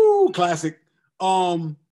 Woo, classic.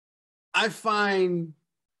 I find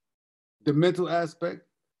the mental aspect,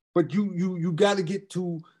 but you got to get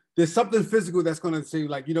to, there's something physical that's going to say,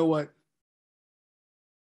 like, you know what?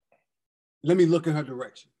 Let me look in her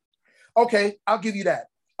direction. Okay, I'll give you that.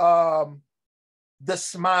 The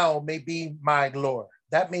smile may be my lure.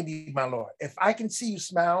 That may be my lure. If I can see you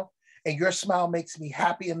smile and your smile makes me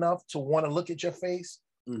happy enough to want to look at your face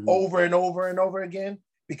over and over and over again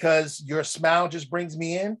because your smile just brings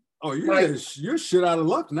me in. Oh, you're shit out of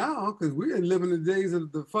luck now because we're living the days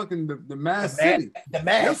of the fucking the mask city. The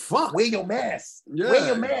mask. Wear your mask. Yeah. Wear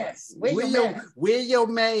your mask. Wear your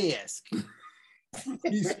mask.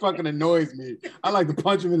 He fucking annoys me. I like to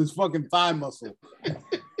punch him in his fucking thigh muscle.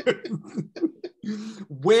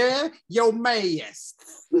 Wear your mask.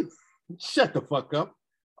 Shut the fuck up.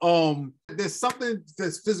 There's something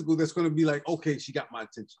that's physical that's going to be like, okay, she got my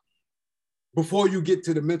attention. Before you get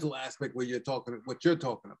to the mental aspect where you're talking, what you're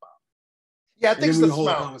talking about. Yeah, I think it's the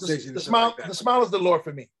smile. The smile. Like the smile is the lure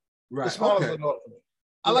for me. Right. The smile is the lure for me.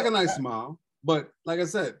 I like a nice smile, but like I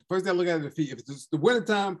said, first thing I look at the feet. If it's the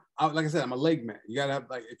wintertime, like I said, I'm a leg man. You gotta have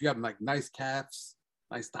if you have nice calves,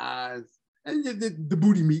 nice thighs, and the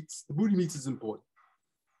booty meats. The booty meats is important.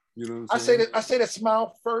 You know what I'm saying? I say that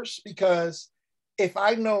smile first because if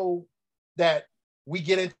I know that we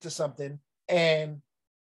get into something and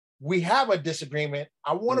we have a disagreement,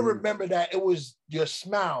 I want to remember that it was your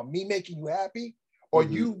smile, me making you happy, or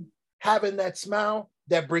you having that smile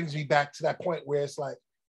that brings me back to that point where it's like,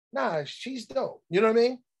 nah, she's dope. You know what I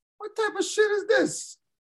mean? What type of shit is this?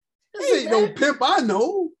 This ain't no pimp I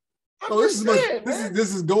know. This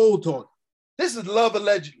is gold talk. This is Love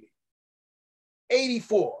Allegedly.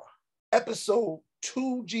 84, episode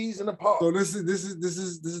 2 G's in the park. So this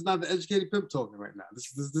is not the educated pimp talking right now.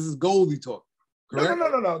 This is Goldie talking. Correct?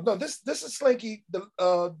 No. This is Slinky,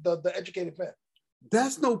 the educated pimp.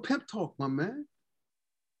 That's no pimp talk, my man.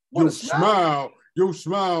 What, Your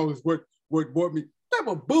smile is what brought me. What type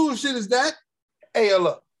of bullshit is that? Hey,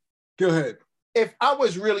 look. Go ahead. If I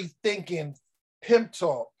was really thinking pimp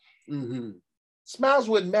talk, smiles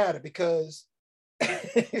wouldn't matter because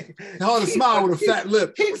hard to smile with a fat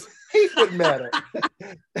lip. Teeth wouldn't matter.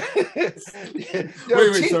 Wait,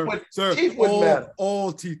 sir. Teeth wouldn't matter.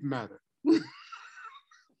 All teeth matter.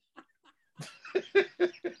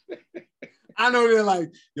 I know they're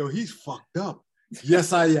like, yo, he's fucked up.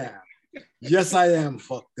 Yes, I am. Yes, I am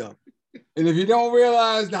fucked up. And if you don't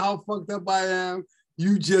realize how fucked up I am,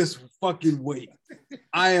 you just fucking wait.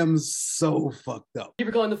 I am so fucked up. Thank you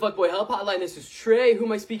for calling the Fuckboy Help Hotline. This is Trey. Who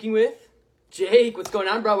am I speaking with? Jake, what's going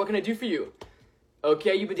on, bro? What can I do for you?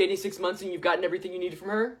 Okay, you've been dating 6 months and you've gotten everything you needed from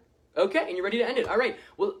her? Okay, and you're ready to end it. All right.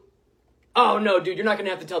 Well, oh, no, dude, you're not going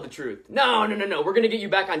to have to tell the truth. No. We're going to get you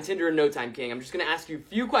back on Tinder in no time, King. I'm just going to ask you a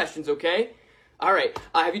few questions, okay? All right.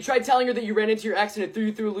 Have you tried telling her that you ran into your ex and it threw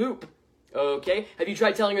you through a loop? Okay. Have you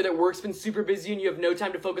tried telling her that work's been super busy and you have no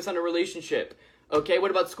time to focus on a relationship? Okay,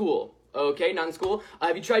 what about school? Okay, not in school.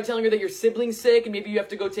 Have you tried telling her that your sibling's sick and maybe you have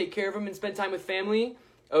to go take care of him and spend time with family?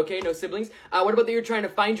 Okay, no siblings. What about that you're trying to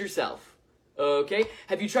find yourself? Okay.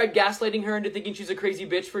 Have you tried gaslighting her into thinking she's a crazy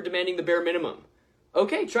bitch for demanding the bare minimum?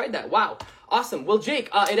 Okay, tried that. Wow. Awesome. Well, Jake,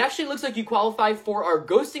 it actually looks like you qualify for our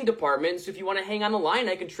ghosting department, so if you want to hang on the line,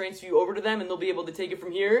 I can transfer you over to them and they'll be able to take it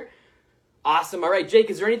from here. Awesome. All right, Jake,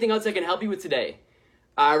 is there anything else I can help you with today?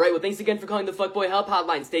 All right, well, thanks again for calling the Fuckboy Help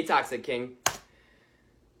Hotline. Stay toxic, King.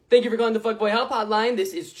 Thank you for calling the Fuckboy Help Hotline.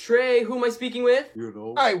 This is Trey. Who am I speaking with? You know.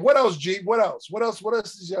 All right, what else, G? What else? What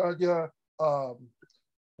else is your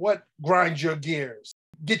what grinds your gears?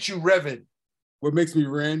 Get you revving. What makes me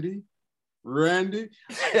Randy? You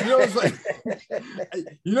know what's like?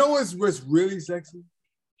 You know what's really sexy?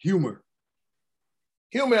 Humor.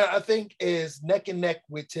 Humor, I think, is neck and neck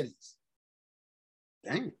with titties.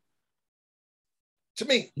 Dang. To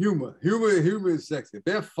me, humor is sexy. If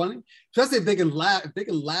they're funny, especially if they can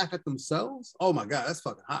laugh at themselves. Oh my God, that's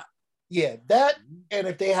fucking hot. Yeah, that, and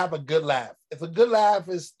if they have a good laugh. If a good laugh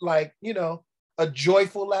is like, a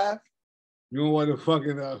joyful laugh. You don't want to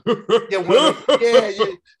fucking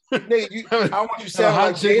nigga, I want you to sound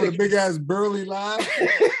like Jada with a big ass burly laugh.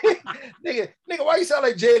 nigga, why you sound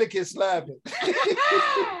like Jadakiss laughing?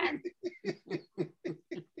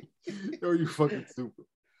 Yo, you fucking stupid.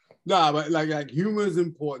 Nah, but like humor is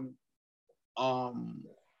important. I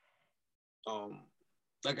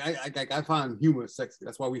find humor sexy.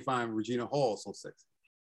 That's why we find Regina Hall so sexy.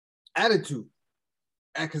 Attitude,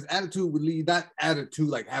 because attitude would lead, not attitude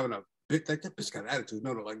like having a bit like that bitch got attitude.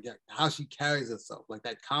 No, like how she carries herself, like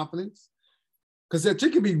that confidence. Because that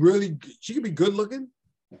she could be good looking.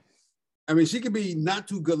 I mean, she could be not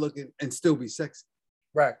too good looking and still be sexy.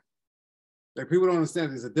 Right. Like people don't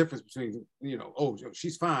understand there's a difference between,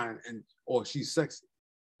 she's fine or she's sexy.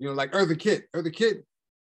 Like Eartha Kitt. Eartha Kitt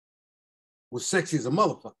was sexy as a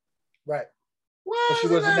motherfucker. Right. But she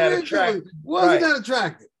wasn't that attractive. Wasn't that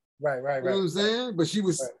attractive. Right. You know what I'm saying? But she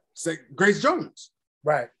was Grace Jones.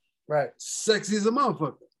 Right. Sexy as a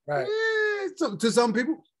motherfucker. Right. Yeah, to some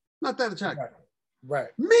people, not that attractive. Right.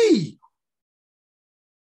 Me.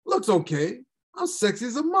 Looks okay. I'm sexy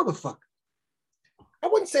as a motherfucker. I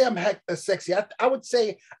wouldn't say I'm sexy. I would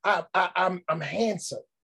say I'm handsome.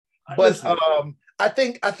 But I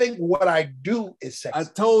think what I do is sexy. I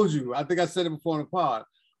told you. I think I said it before on the pod.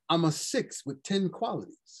 I'm a 6 with 10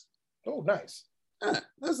 qualities. Oh, nice. Yeah,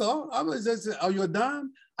 that's all. Are you a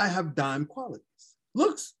dime? I have dime qualities.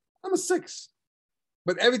 Looks, I'm a 6.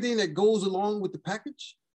 But everything that goes along with the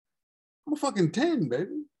package, I'm a fucking 10,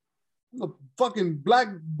 baby. I'm a fucking black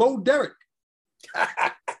Bo Derek.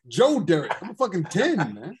 Joe Derek. I'm a fucking 10,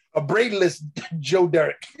 man. A braidless Joe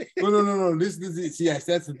Derek. No. This see,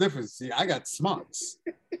 that's the difference. See, I got smarts.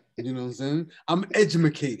 You know what I'm saying? I'm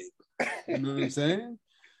educated. You know what I'm saying?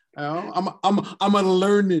 I'm a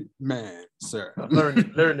learned man, sir.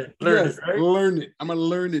 Learned, yes, right? Learned. I'm a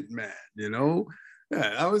learned man,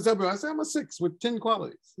 Yeah, I was telling him, I said, I'm a 6 with 10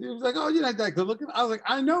 qualities. He was like, oh, you're not that good looking. I was like,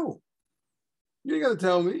 I know. You ain't got to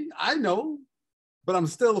tell me. I know. But I'm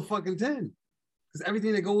still a fucking 10. Because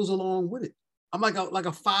everything that goes along with it. I'm like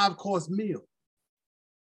a 5-course meal.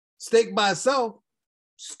 Steak by itself,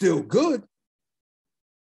 still good.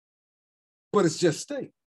 But it's just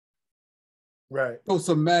steak. Right. Throw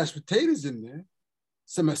some mashed potatoes in there,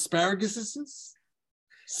 some asparaguses,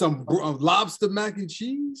 some lobster mac and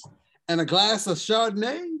cheese, and a glass of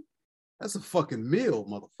Chardonnay. That's a fucking meal,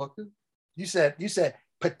 motherfucker. You said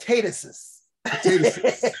potatoes. Potatoes.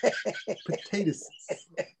 Potatoes.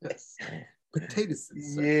 Yes. potatoes.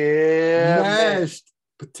 Yeah, mashed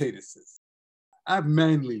potatoes. I have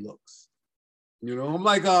manly looks. You know, I'm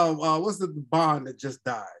like what's the Bond that just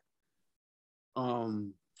died?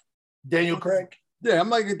 Daniel Craig. Yeah, I'm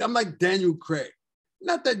like Daniel Craig.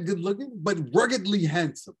 Not that good looking, but ruggedly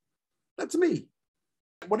handsome. That's me.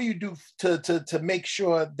 What do you do to make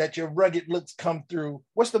sure that your rugged looks come through?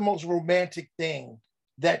 What's the most romantic thing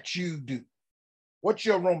that you do? What's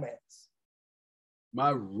your romance?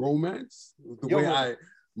 My romance? The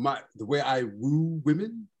way I woo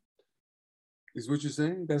women? Is what you're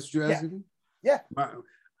saying? That's what you're asking me? Yeah.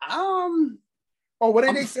 What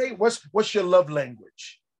did they say? What's your love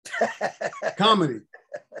language? Comedy.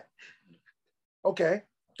 Okay.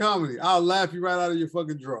 Comedy. I'll laugh you right out of your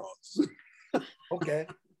fucking drawers. Okay.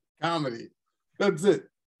 Comedy. That's it.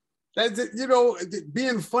 That's it. You know,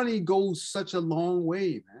 being funny goes such a long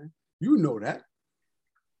way, man. You know that.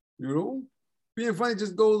 You know, being funny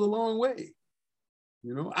just goes a long way.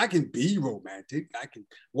 You know, I can be romantic. I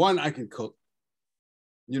can cook.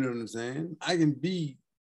 You know what I'm saying? I can be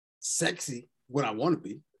sexy when I want to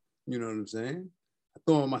be. You know what I'm saying? I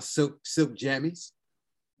throw on my silk jammies.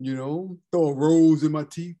 You know, throw a rose in my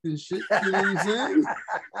teeth and shit. You know what I'm saying?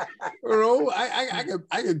 You know,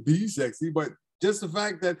 I can be sexy, but just the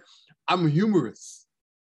fact that I'm humorous.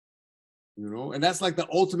 You know, and that's like the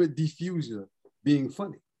ultimate diffuser, being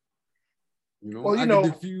funny. You know, I can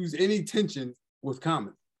diffuse any tension with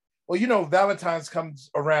comedy. Well, you know, Valentine's comes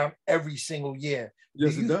around every single year.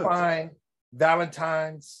 Yes, do you find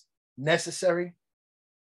Valentine's necessary?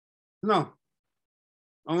 No.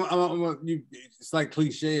 It's like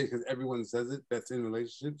cliche because everyone says it that's in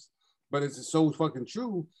relationships, but it's so fucking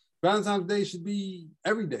true. Valentine's Day should be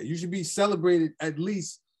every day. You should be celebrated at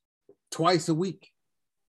least twice a week.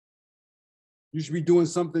 You should be doing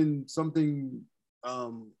something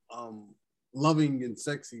loving and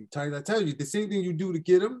sexy. I tell you, the same thing you do to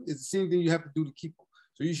get them is the same thing you have to do to keep them.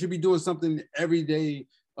 So you should be doing something every day,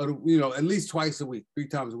 you know, at least twice a week, 3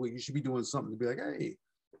 times a week. You should be doing something to be like, hey,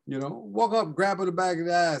 you know, walk up, grab her the back of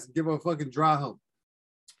the ass, and give her a fucking dry hump.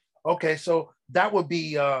 Okay, so that would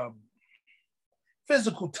be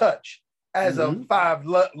physical touch as a 5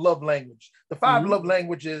 love language. The 5 love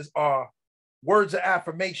languages are words of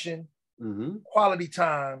affirmation, quality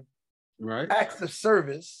time, acts of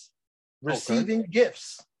service, receiving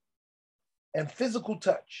gifts, and physical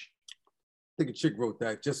touch. I think a chick wrote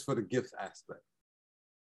that just for the gift aspect.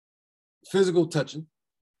 Physical touching,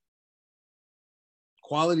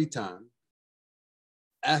 quality time,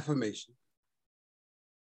 affirmation.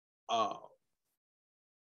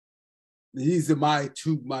 These are my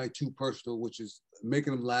two personal, which is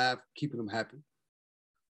making them laugh, keeping them happy.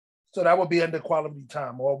 So that would be under quality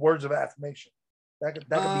time or words of affirmation. That could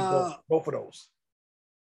be both of those.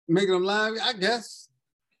 Making them laugh, I guess.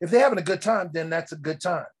 If they're having a good time, then that's a good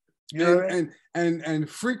time. You know what I mean? And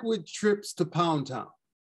frequent trips to Pound Town.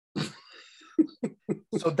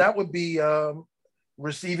 So that would be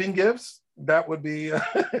receiving gifts. That would be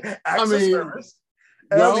acts of service.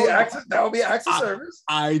 That would be acts of service.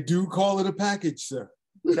 I do call it a package, sir.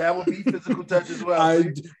 That would be physical touch as well. I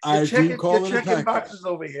do call it a package. Boxes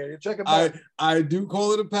over here. You're checking boxes. I do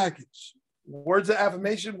call it a package. Words of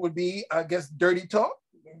affirmation would be, I guess, dirty talk.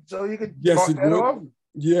 So you could talk that off.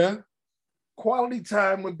 Yeah. Quality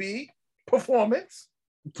time would be performance.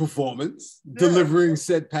 Delivering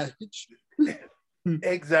said package.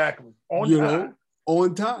 Exactly.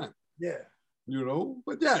 On time. Yeah. You know,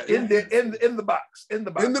 but yeah. In the box.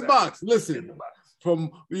 Listen. In the box.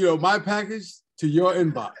 From my package to your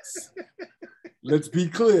inbox. Let's be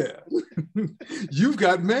clear. You've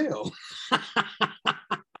got mail.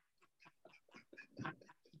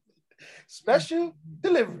 Special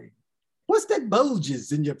delivery. What's that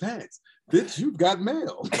bulges in your pants? Bitch, you've got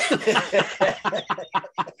mail.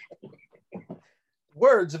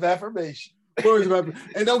 Words of affirmation.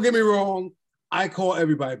 And don't get me wrong, I call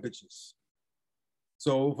everybody bitches.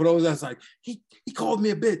 So for those that's like, he called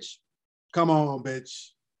me a bitch. Come on,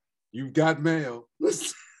 bitch. You've got mail.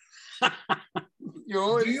 It's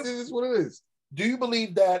what it is. Do you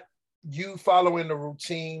believe that you following the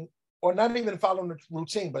routine, or not even following the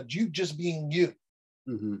routine, but you just being you,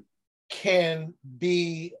 can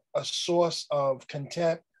be a source of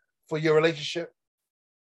contempt for your relationship?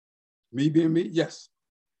 Me being me? Yes.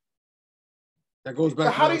 That goes back.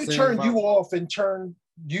 So how do you turn you off and turn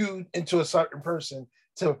you into a certain person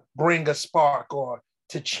to bring a spark or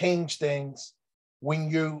to change things when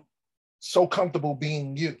you're so comfortable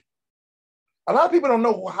being you? A lot of people don't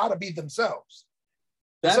know how to be themselves.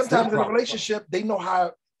 Sometimes in a relationship, they know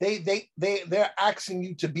how they're asking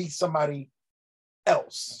you to be somebody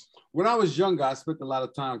else. When I was younger, I spent a lot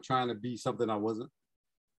of time trying to be something I wasn't.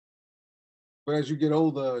 But as you get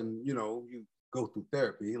older and, you know, you go through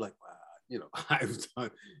therapy, you're like, wow, you know,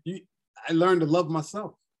 I learned to love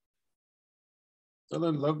myself. So I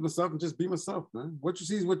learned to love myself and just be myself, man. What you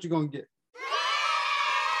see is what you're going to get.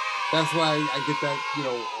 That's why I get that, you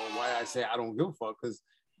know, why I say I don't give a fuck, because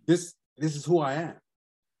this is who I am.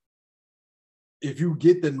 If you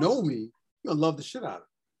get to know me, you'll love the shit out of it.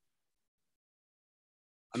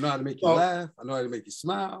 I know how to make you laugh. I know how to make you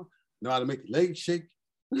smile. I know how to make your legs shake.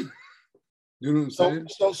 You know what I'm saying?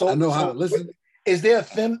 I know how to listen. Is there a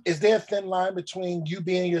thin line between you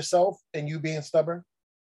being yourself and you being stubborn?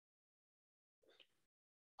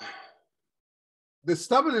 The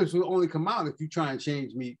stubbornness will only come out if you try and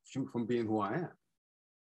change me from being who I am.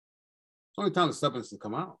 It's the only time the stubbornness will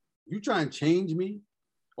come out. You try and change me,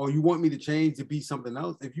 or you want me to change to be something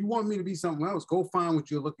else. If you want me to be something else, go find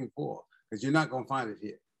what you're looking for, because you're not going to find it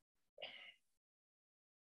here.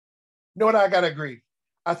 You know what? I got to agree.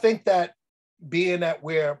 I think that being that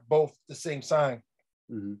we're both the same sign,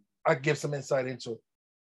 I give some insight into it.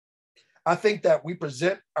 I think that we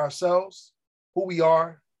present ourselves, who we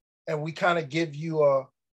are, and we kind of give you a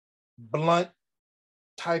blunt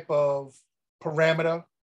type of parameter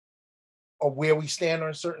of where we stand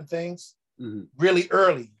on certain things really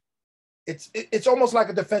early. It's almost like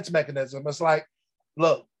a defense mechanism. It's like,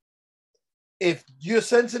 look, if you're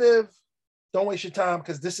sensitive, don't waste your time,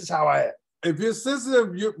 because this is how I am. If you're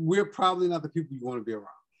sensitive, we're probably not the people you want to be around.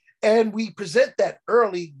 And we present that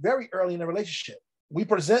early, very early in the relationship. We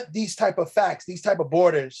present these type of facts, these type of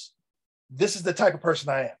borders. This is the type of person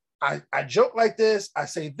I am. I joke like this. I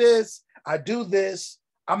say this. I do this.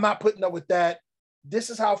 I'm not putting up with that.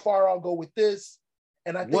 This is how far I'll go with this.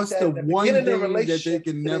 And I think what's the one thing that they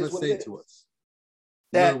can never say to us?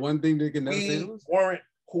 That one thing they can never say to us? We weren't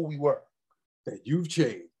who we were. That you've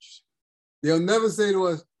changed. They'll never say to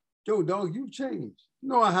us, yo, dog, you've changed.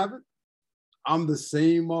 No, I haven't. I'm the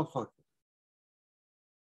same motherfucker.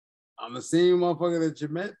 I'm the same motherfucker that you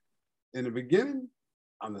met in the beginning.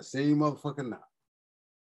 I'm the same motherfucker now.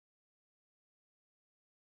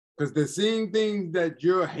 Because the same thing that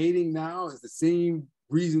you're hating now is the same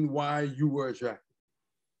reason why you were attracted.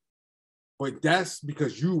 But that's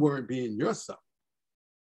because you weren't being yourself.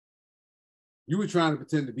 You were trying to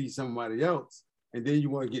pretend to be somebody else, and then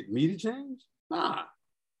you want to get me to change? Nah.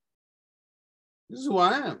 This is who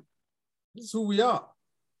I am. This is who we are.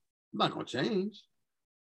 I'm not going to change.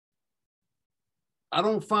 I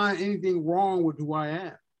don't find anything wrong with who I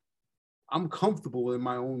am. I'm comfortable in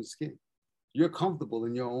my own skin. You're comfortable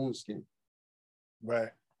in your own skin. Right.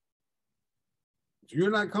 If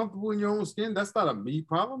you're not comfortable in your own skin, that's not a me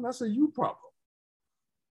problem. That's a you problem.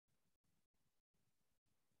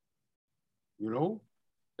 You know,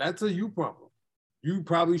 that's a you problem. You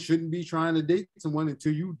probably shouldn't be trying to date someone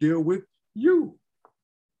until you deal with you.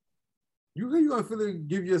 You're going to feel like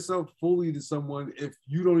give yourself fully to someone if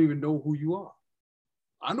you don't even know who you are.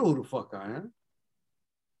 I know who the fuck I am.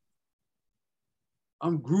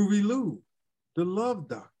 I'm Groovy Lou, the love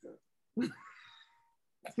doctor.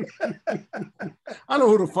 I know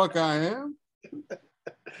who the fuck I am.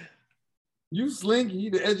 You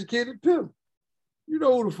Slinky, the educated pimp. You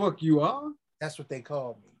know who the fuck you are. That's what they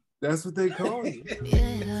call me. That's what they call you.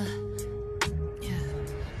 Yeah.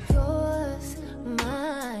 Yours,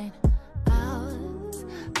 mine, ours.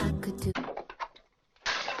 I could do.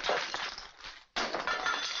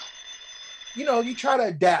 You know, you try to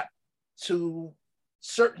adapt to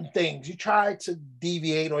certain things. You try to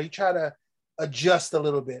deviate, or you try to adjust a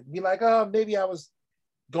little bit. Be like, oh, maybe I was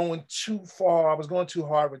going too far. I was going too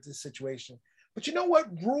hard with this situation. But you know what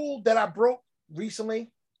rule that I broke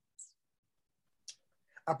recently?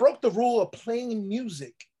 I broke the rule of playing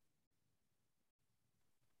music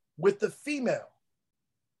with the female.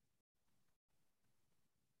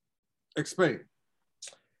 Explain.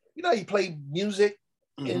 You know, you play music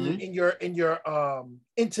in your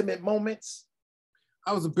intimate moments.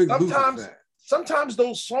 I was a big Luther fan. Sometimes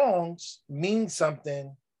those songs mean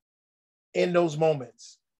something in those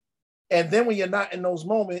moments. And then when you're not in those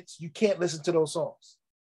moments, you can't listen to those songs.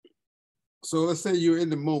 So let's say you're in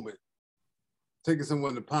the moment, taking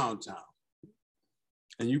someone to Pound Town,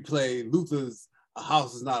 and you play Luther's A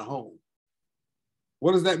House Is Not Home.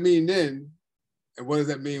 What does that mean then? And what does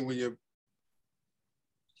that mean when you're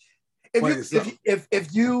if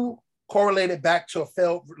you correlate it back to a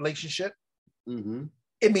failed relationship,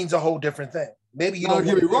 it means a whole different thing. Maybe you don't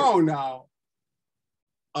get me wrong now.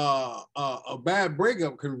 A bad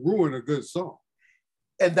breakup can ruin a good song.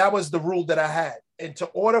 And that was the rule that I had. And to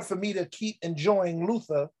order for me to keep enjoying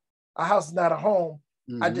Luther, A House Is Not a Home,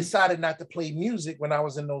 I decided not to play music when I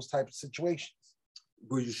was in those type of situations.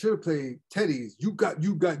 Well, you should have played Teddy's. You got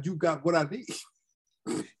what I need.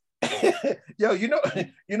 Yo, you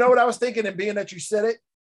know what I was thinking, and being that you said it,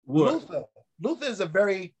 What? Luther is a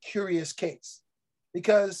very curious case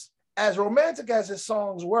because as romantic as his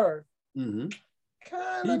songs were, he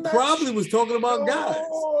probably was talking about guys.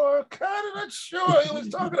 Kind of not sure he was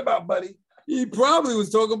talking about, buddy. He probably was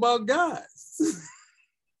talking about guys.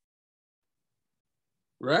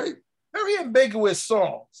 Right? Very ambiguous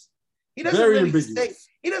songs. He doesn't Very really ambiguous. say,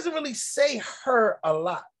 he doesn't really say her a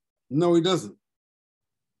lot. No, he doesn't.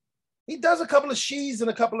 He does a couple of she's in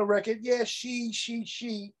a couple of records. Yeah,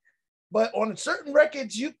 she. But on certain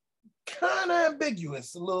records, you kind of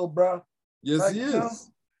ambiguous a little, bro. Yes, like, he you is. know,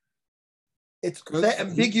 it's that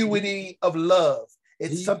ambiguity of love.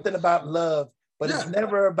 It's something about love, but it's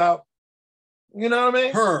never about, you know what I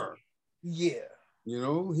mean? Her. Yeah. You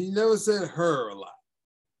know, he never said her a lot.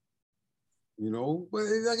 You know, but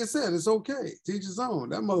like I said, it's okay. Teach his own.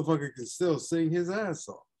 That motherfucker can still sing his ass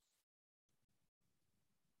off.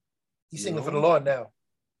 He's singing for the Lord now.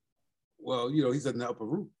 Well, you know, he's in the upper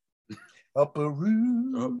room. Upper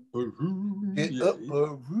room. Upper room.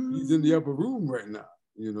 Upper room. He's in the upper room right now,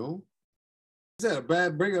 you know. He said a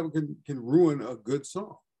bad breakup can ruin a good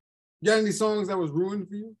song. You got any songs that was ruined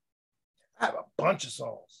for you? I have a bunch of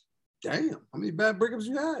songs. Damn, how many bad breakups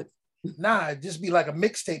you had? Nah, it'd just be like a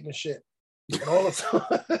mixtape and shit. And all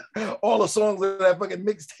the songs of that fucking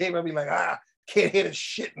mixtape, I'd be like, can't hear the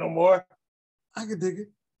shit no more. I can dig it.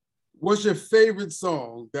 What's your favorite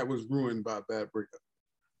song that was ruined by a bad breakup?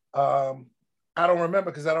 I don't remember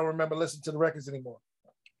because I don't remember listening to the records anymore.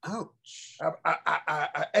 Ouch.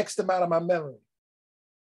 I X'd them out of my memory.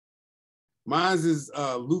 Mine's is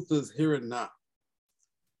Luther's Here and Now.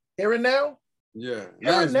 Here and Now? Yeah.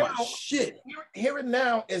 Here and Now, shit. Here and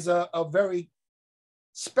Now is a very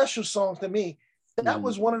special song to me. That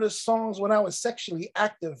was one of the songs when I was sexually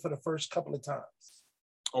active for the first couple of times.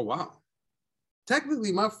 Oh, wow.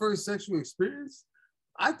 Technically, my first sexual experience,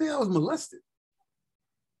 I think I was molested.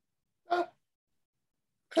 I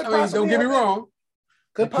mean, don't get me wrong.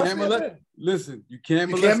 Listen, you can't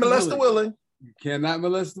molest the willing. You cannot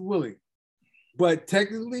molest the willing. But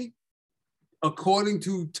technically, according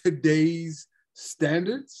to today's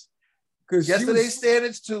standards, because yesterday's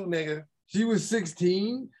standards too, nigga. She was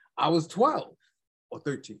 16, I was 12 or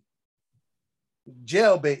 13.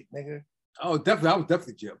 Jailbait, nigga. Oh, definitely. I was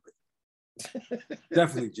definitely jailbait.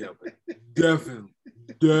 Definitely jailbait.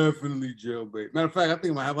 Definitely jailbait. Matter of fact, I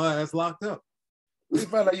think I have her ass locked up. You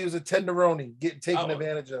found out you was a tenderoni, getting taken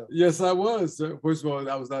advantage of. Yes, I was. Sir. First of all,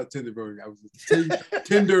 I was not a tenderoni. I was a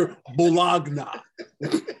tender bologna.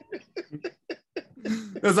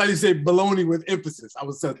 That's how you say bologna with emphasis. I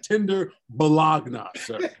was a tender bologna,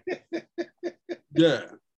 sir. Yeah.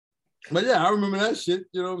 But yeah, I remember that shit.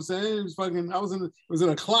 You know what I'm saying? It was fucking, it was in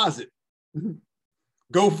a closet.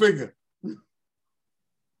 Go figure.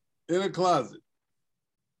 In a closet.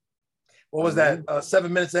 What was that?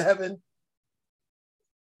 7 Minutes of Heaven?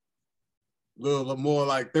 A little more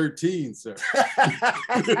like 13, sir.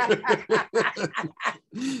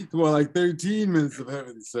 It's more like 13 minutes of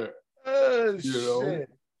heaven, sir. Oh, you know? shit.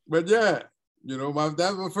 But yeah, you know,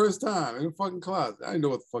 that was my first time in a fucking closet. I didn't know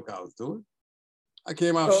what the fuck I was doing. I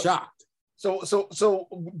came out shocked. So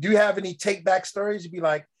do you have any take back stories? You'd be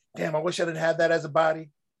like, damn, I wish I didn't have that as a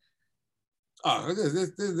body. Oh,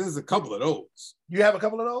 there's a couple of those. You have a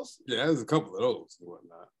couple of those? Yeah, there's a couple of those and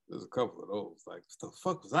whatnot. There's a couple of those. Like, what the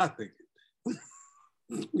fuck was I thinking?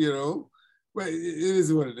 You know? But it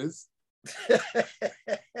is what it is. It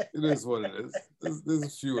is what it is. There's a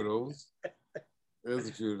few of those. There's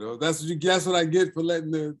a few of those. That's what I get for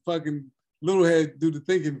letting the fucking little head do the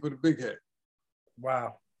thinking for the big head.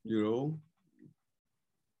 Wow. You know?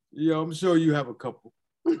 Yeah, I'm sure you have a couple.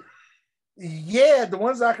 Yeah, the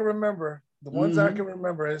ones I can remember. The ones I can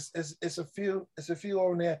remember is a few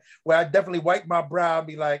on there where I definitely wipe my brow and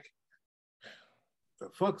be like, the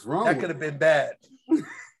fuck's wrong? That could have been bad.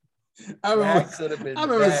 I remember sitting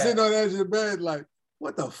on the edge of the bed like,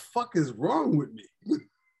 what the fuck is wrong with me?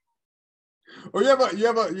 Or you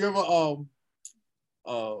ever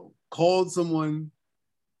called someone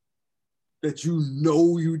that you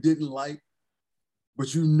know you didn't like,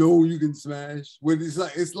 but you know you can smash? When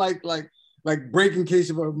it's like break in case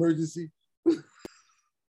of an emergency.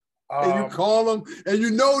 And you call them and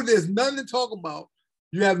you know there's nothing to talk about.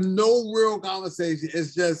 You have no real conversation.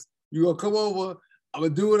 It's just, you're gonna come over, I'm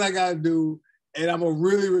gonna do what I gotta do, and I'm gonna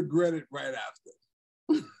really regret it right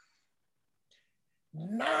after.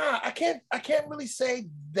 Nah, I can't really say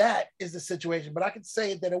that is the situation, but I can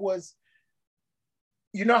say that it was,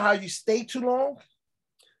 you know how you stay too long?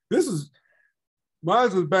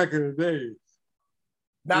 Mine was back in the days.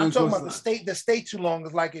 Now I'm talking about the stay too long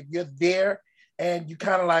is like if you're there and you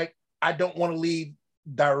kind of like, I don't want to leave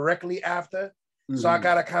directly after. So I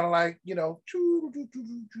gotta kind of like, you know,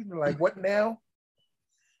 like what now?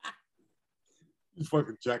 You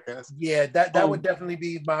fucking jackass. Yeah, that would definitely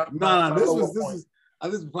be my. This was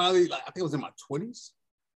probably like, I think it was in my 20s.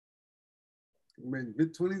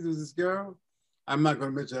 Mid-20s was this girl. I'm not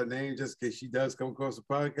gonna mention her name just in case she does come across the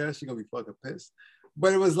podcast. She's gonna be fucking pissed.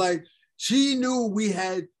 But it was like she knew we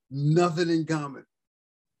had nothing in common.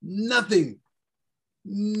 Nothing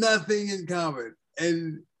in common.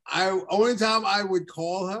 And only time I would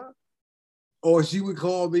call her, or she would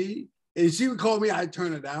call me, and she would call me, I'd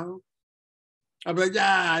turn her down. I'd be like,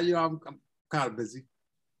 yeah, you know, I'm kind of busy.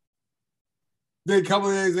 Then a couple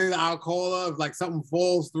of days later, I'll call her if like something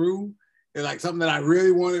falls through, and like something that I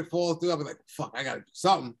really wanted falls through. I'll be like, fuck, I gotta do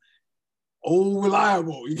something. Oh,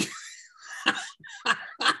 reliable.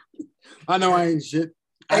 I know I ain't shit.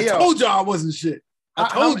 I told y'all I wasn't shit. I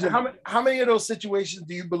told you. How many of those situations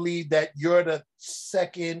do you believe that you're the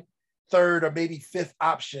second, third, or maybe fifth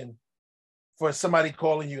option for somebody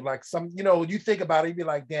calling you? Like you think about it, you'd be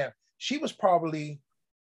like, damn, she was probably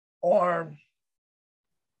on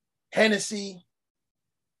Hennessy.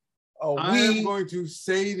 I am going to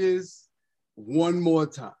say this one more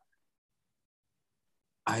time.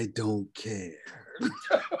 I don't care.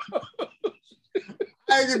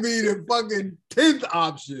 I could be the fucking 10th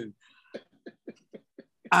option.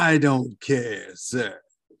 I don't care, sir.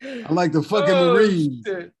 I'm like the fucking Marines.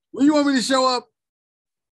 Shit. When you want me to show up,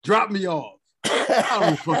 drop me off. I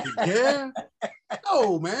don't fucking care.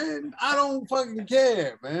 No, man. I don't fucking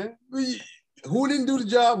care, man. Who didn't do the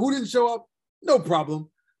job? Who didn't show up? No problem.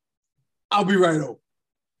 I'll be right over.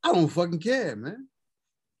 I don't fucking care, man.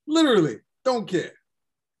 Literally, don't care.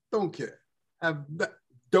 Don't care.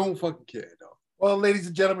 Don't fucking care, though. Well, ladies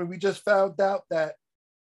and gentlemen, we just found out that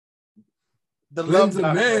the love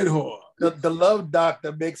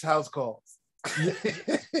doctor makes house calls.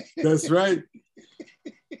 That's right.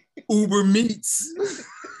 Uber Meats.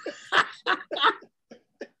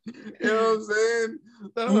 You know what I'm saying?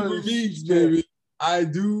 Uber Meats, baby. I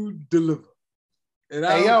do deliver. And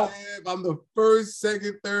I don't care if I'm the first,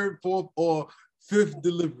 second, third, fourth, or fifth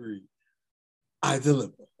delivery. I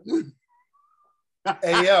deliver.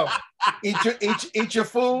 Hey, yo, eat your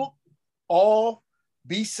food. All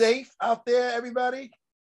be safe out there, everybody.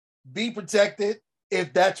 Be protected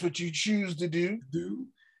if that's what you choose to do.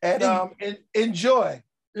 And enjoy.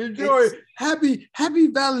 Enjoy. Happy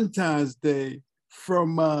Valentine's Day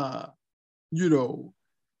from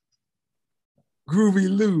Groovy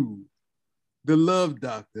Lou, the love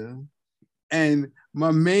doctor, and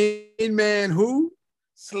my main man who?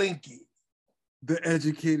 Slinky. The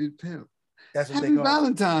educated pimp. That's what Happy they call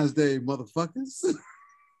Valentine's Day, motherfuckers.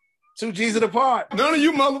 2 G's in the part. None of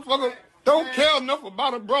you motherfuckers don't care enough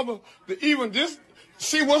about a brother to even just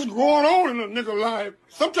see what's going on in a nigga life.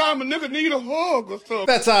 Sometimes a nigga need a hug or something.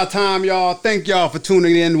 That's our time, y'all. Thank y'all for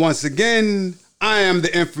tuning in once again. I am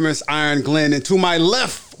the infamous Iron Glenn, and to my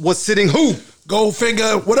left was sitting who?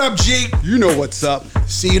 Goldfinger. What up, G? You know what's up.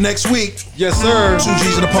 See you next week. Yes, sir. 2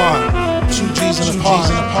 G's in the pod. 2 G's in the pod.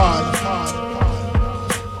 2 G's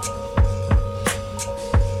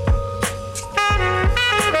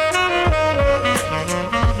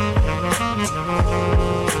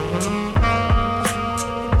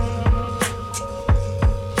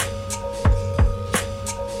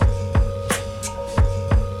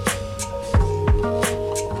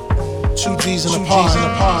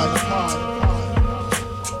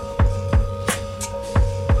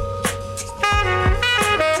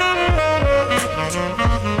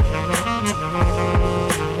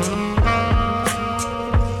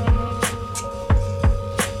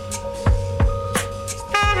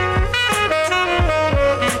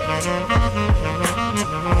pod.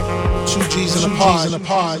 Two G's in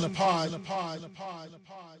the pod.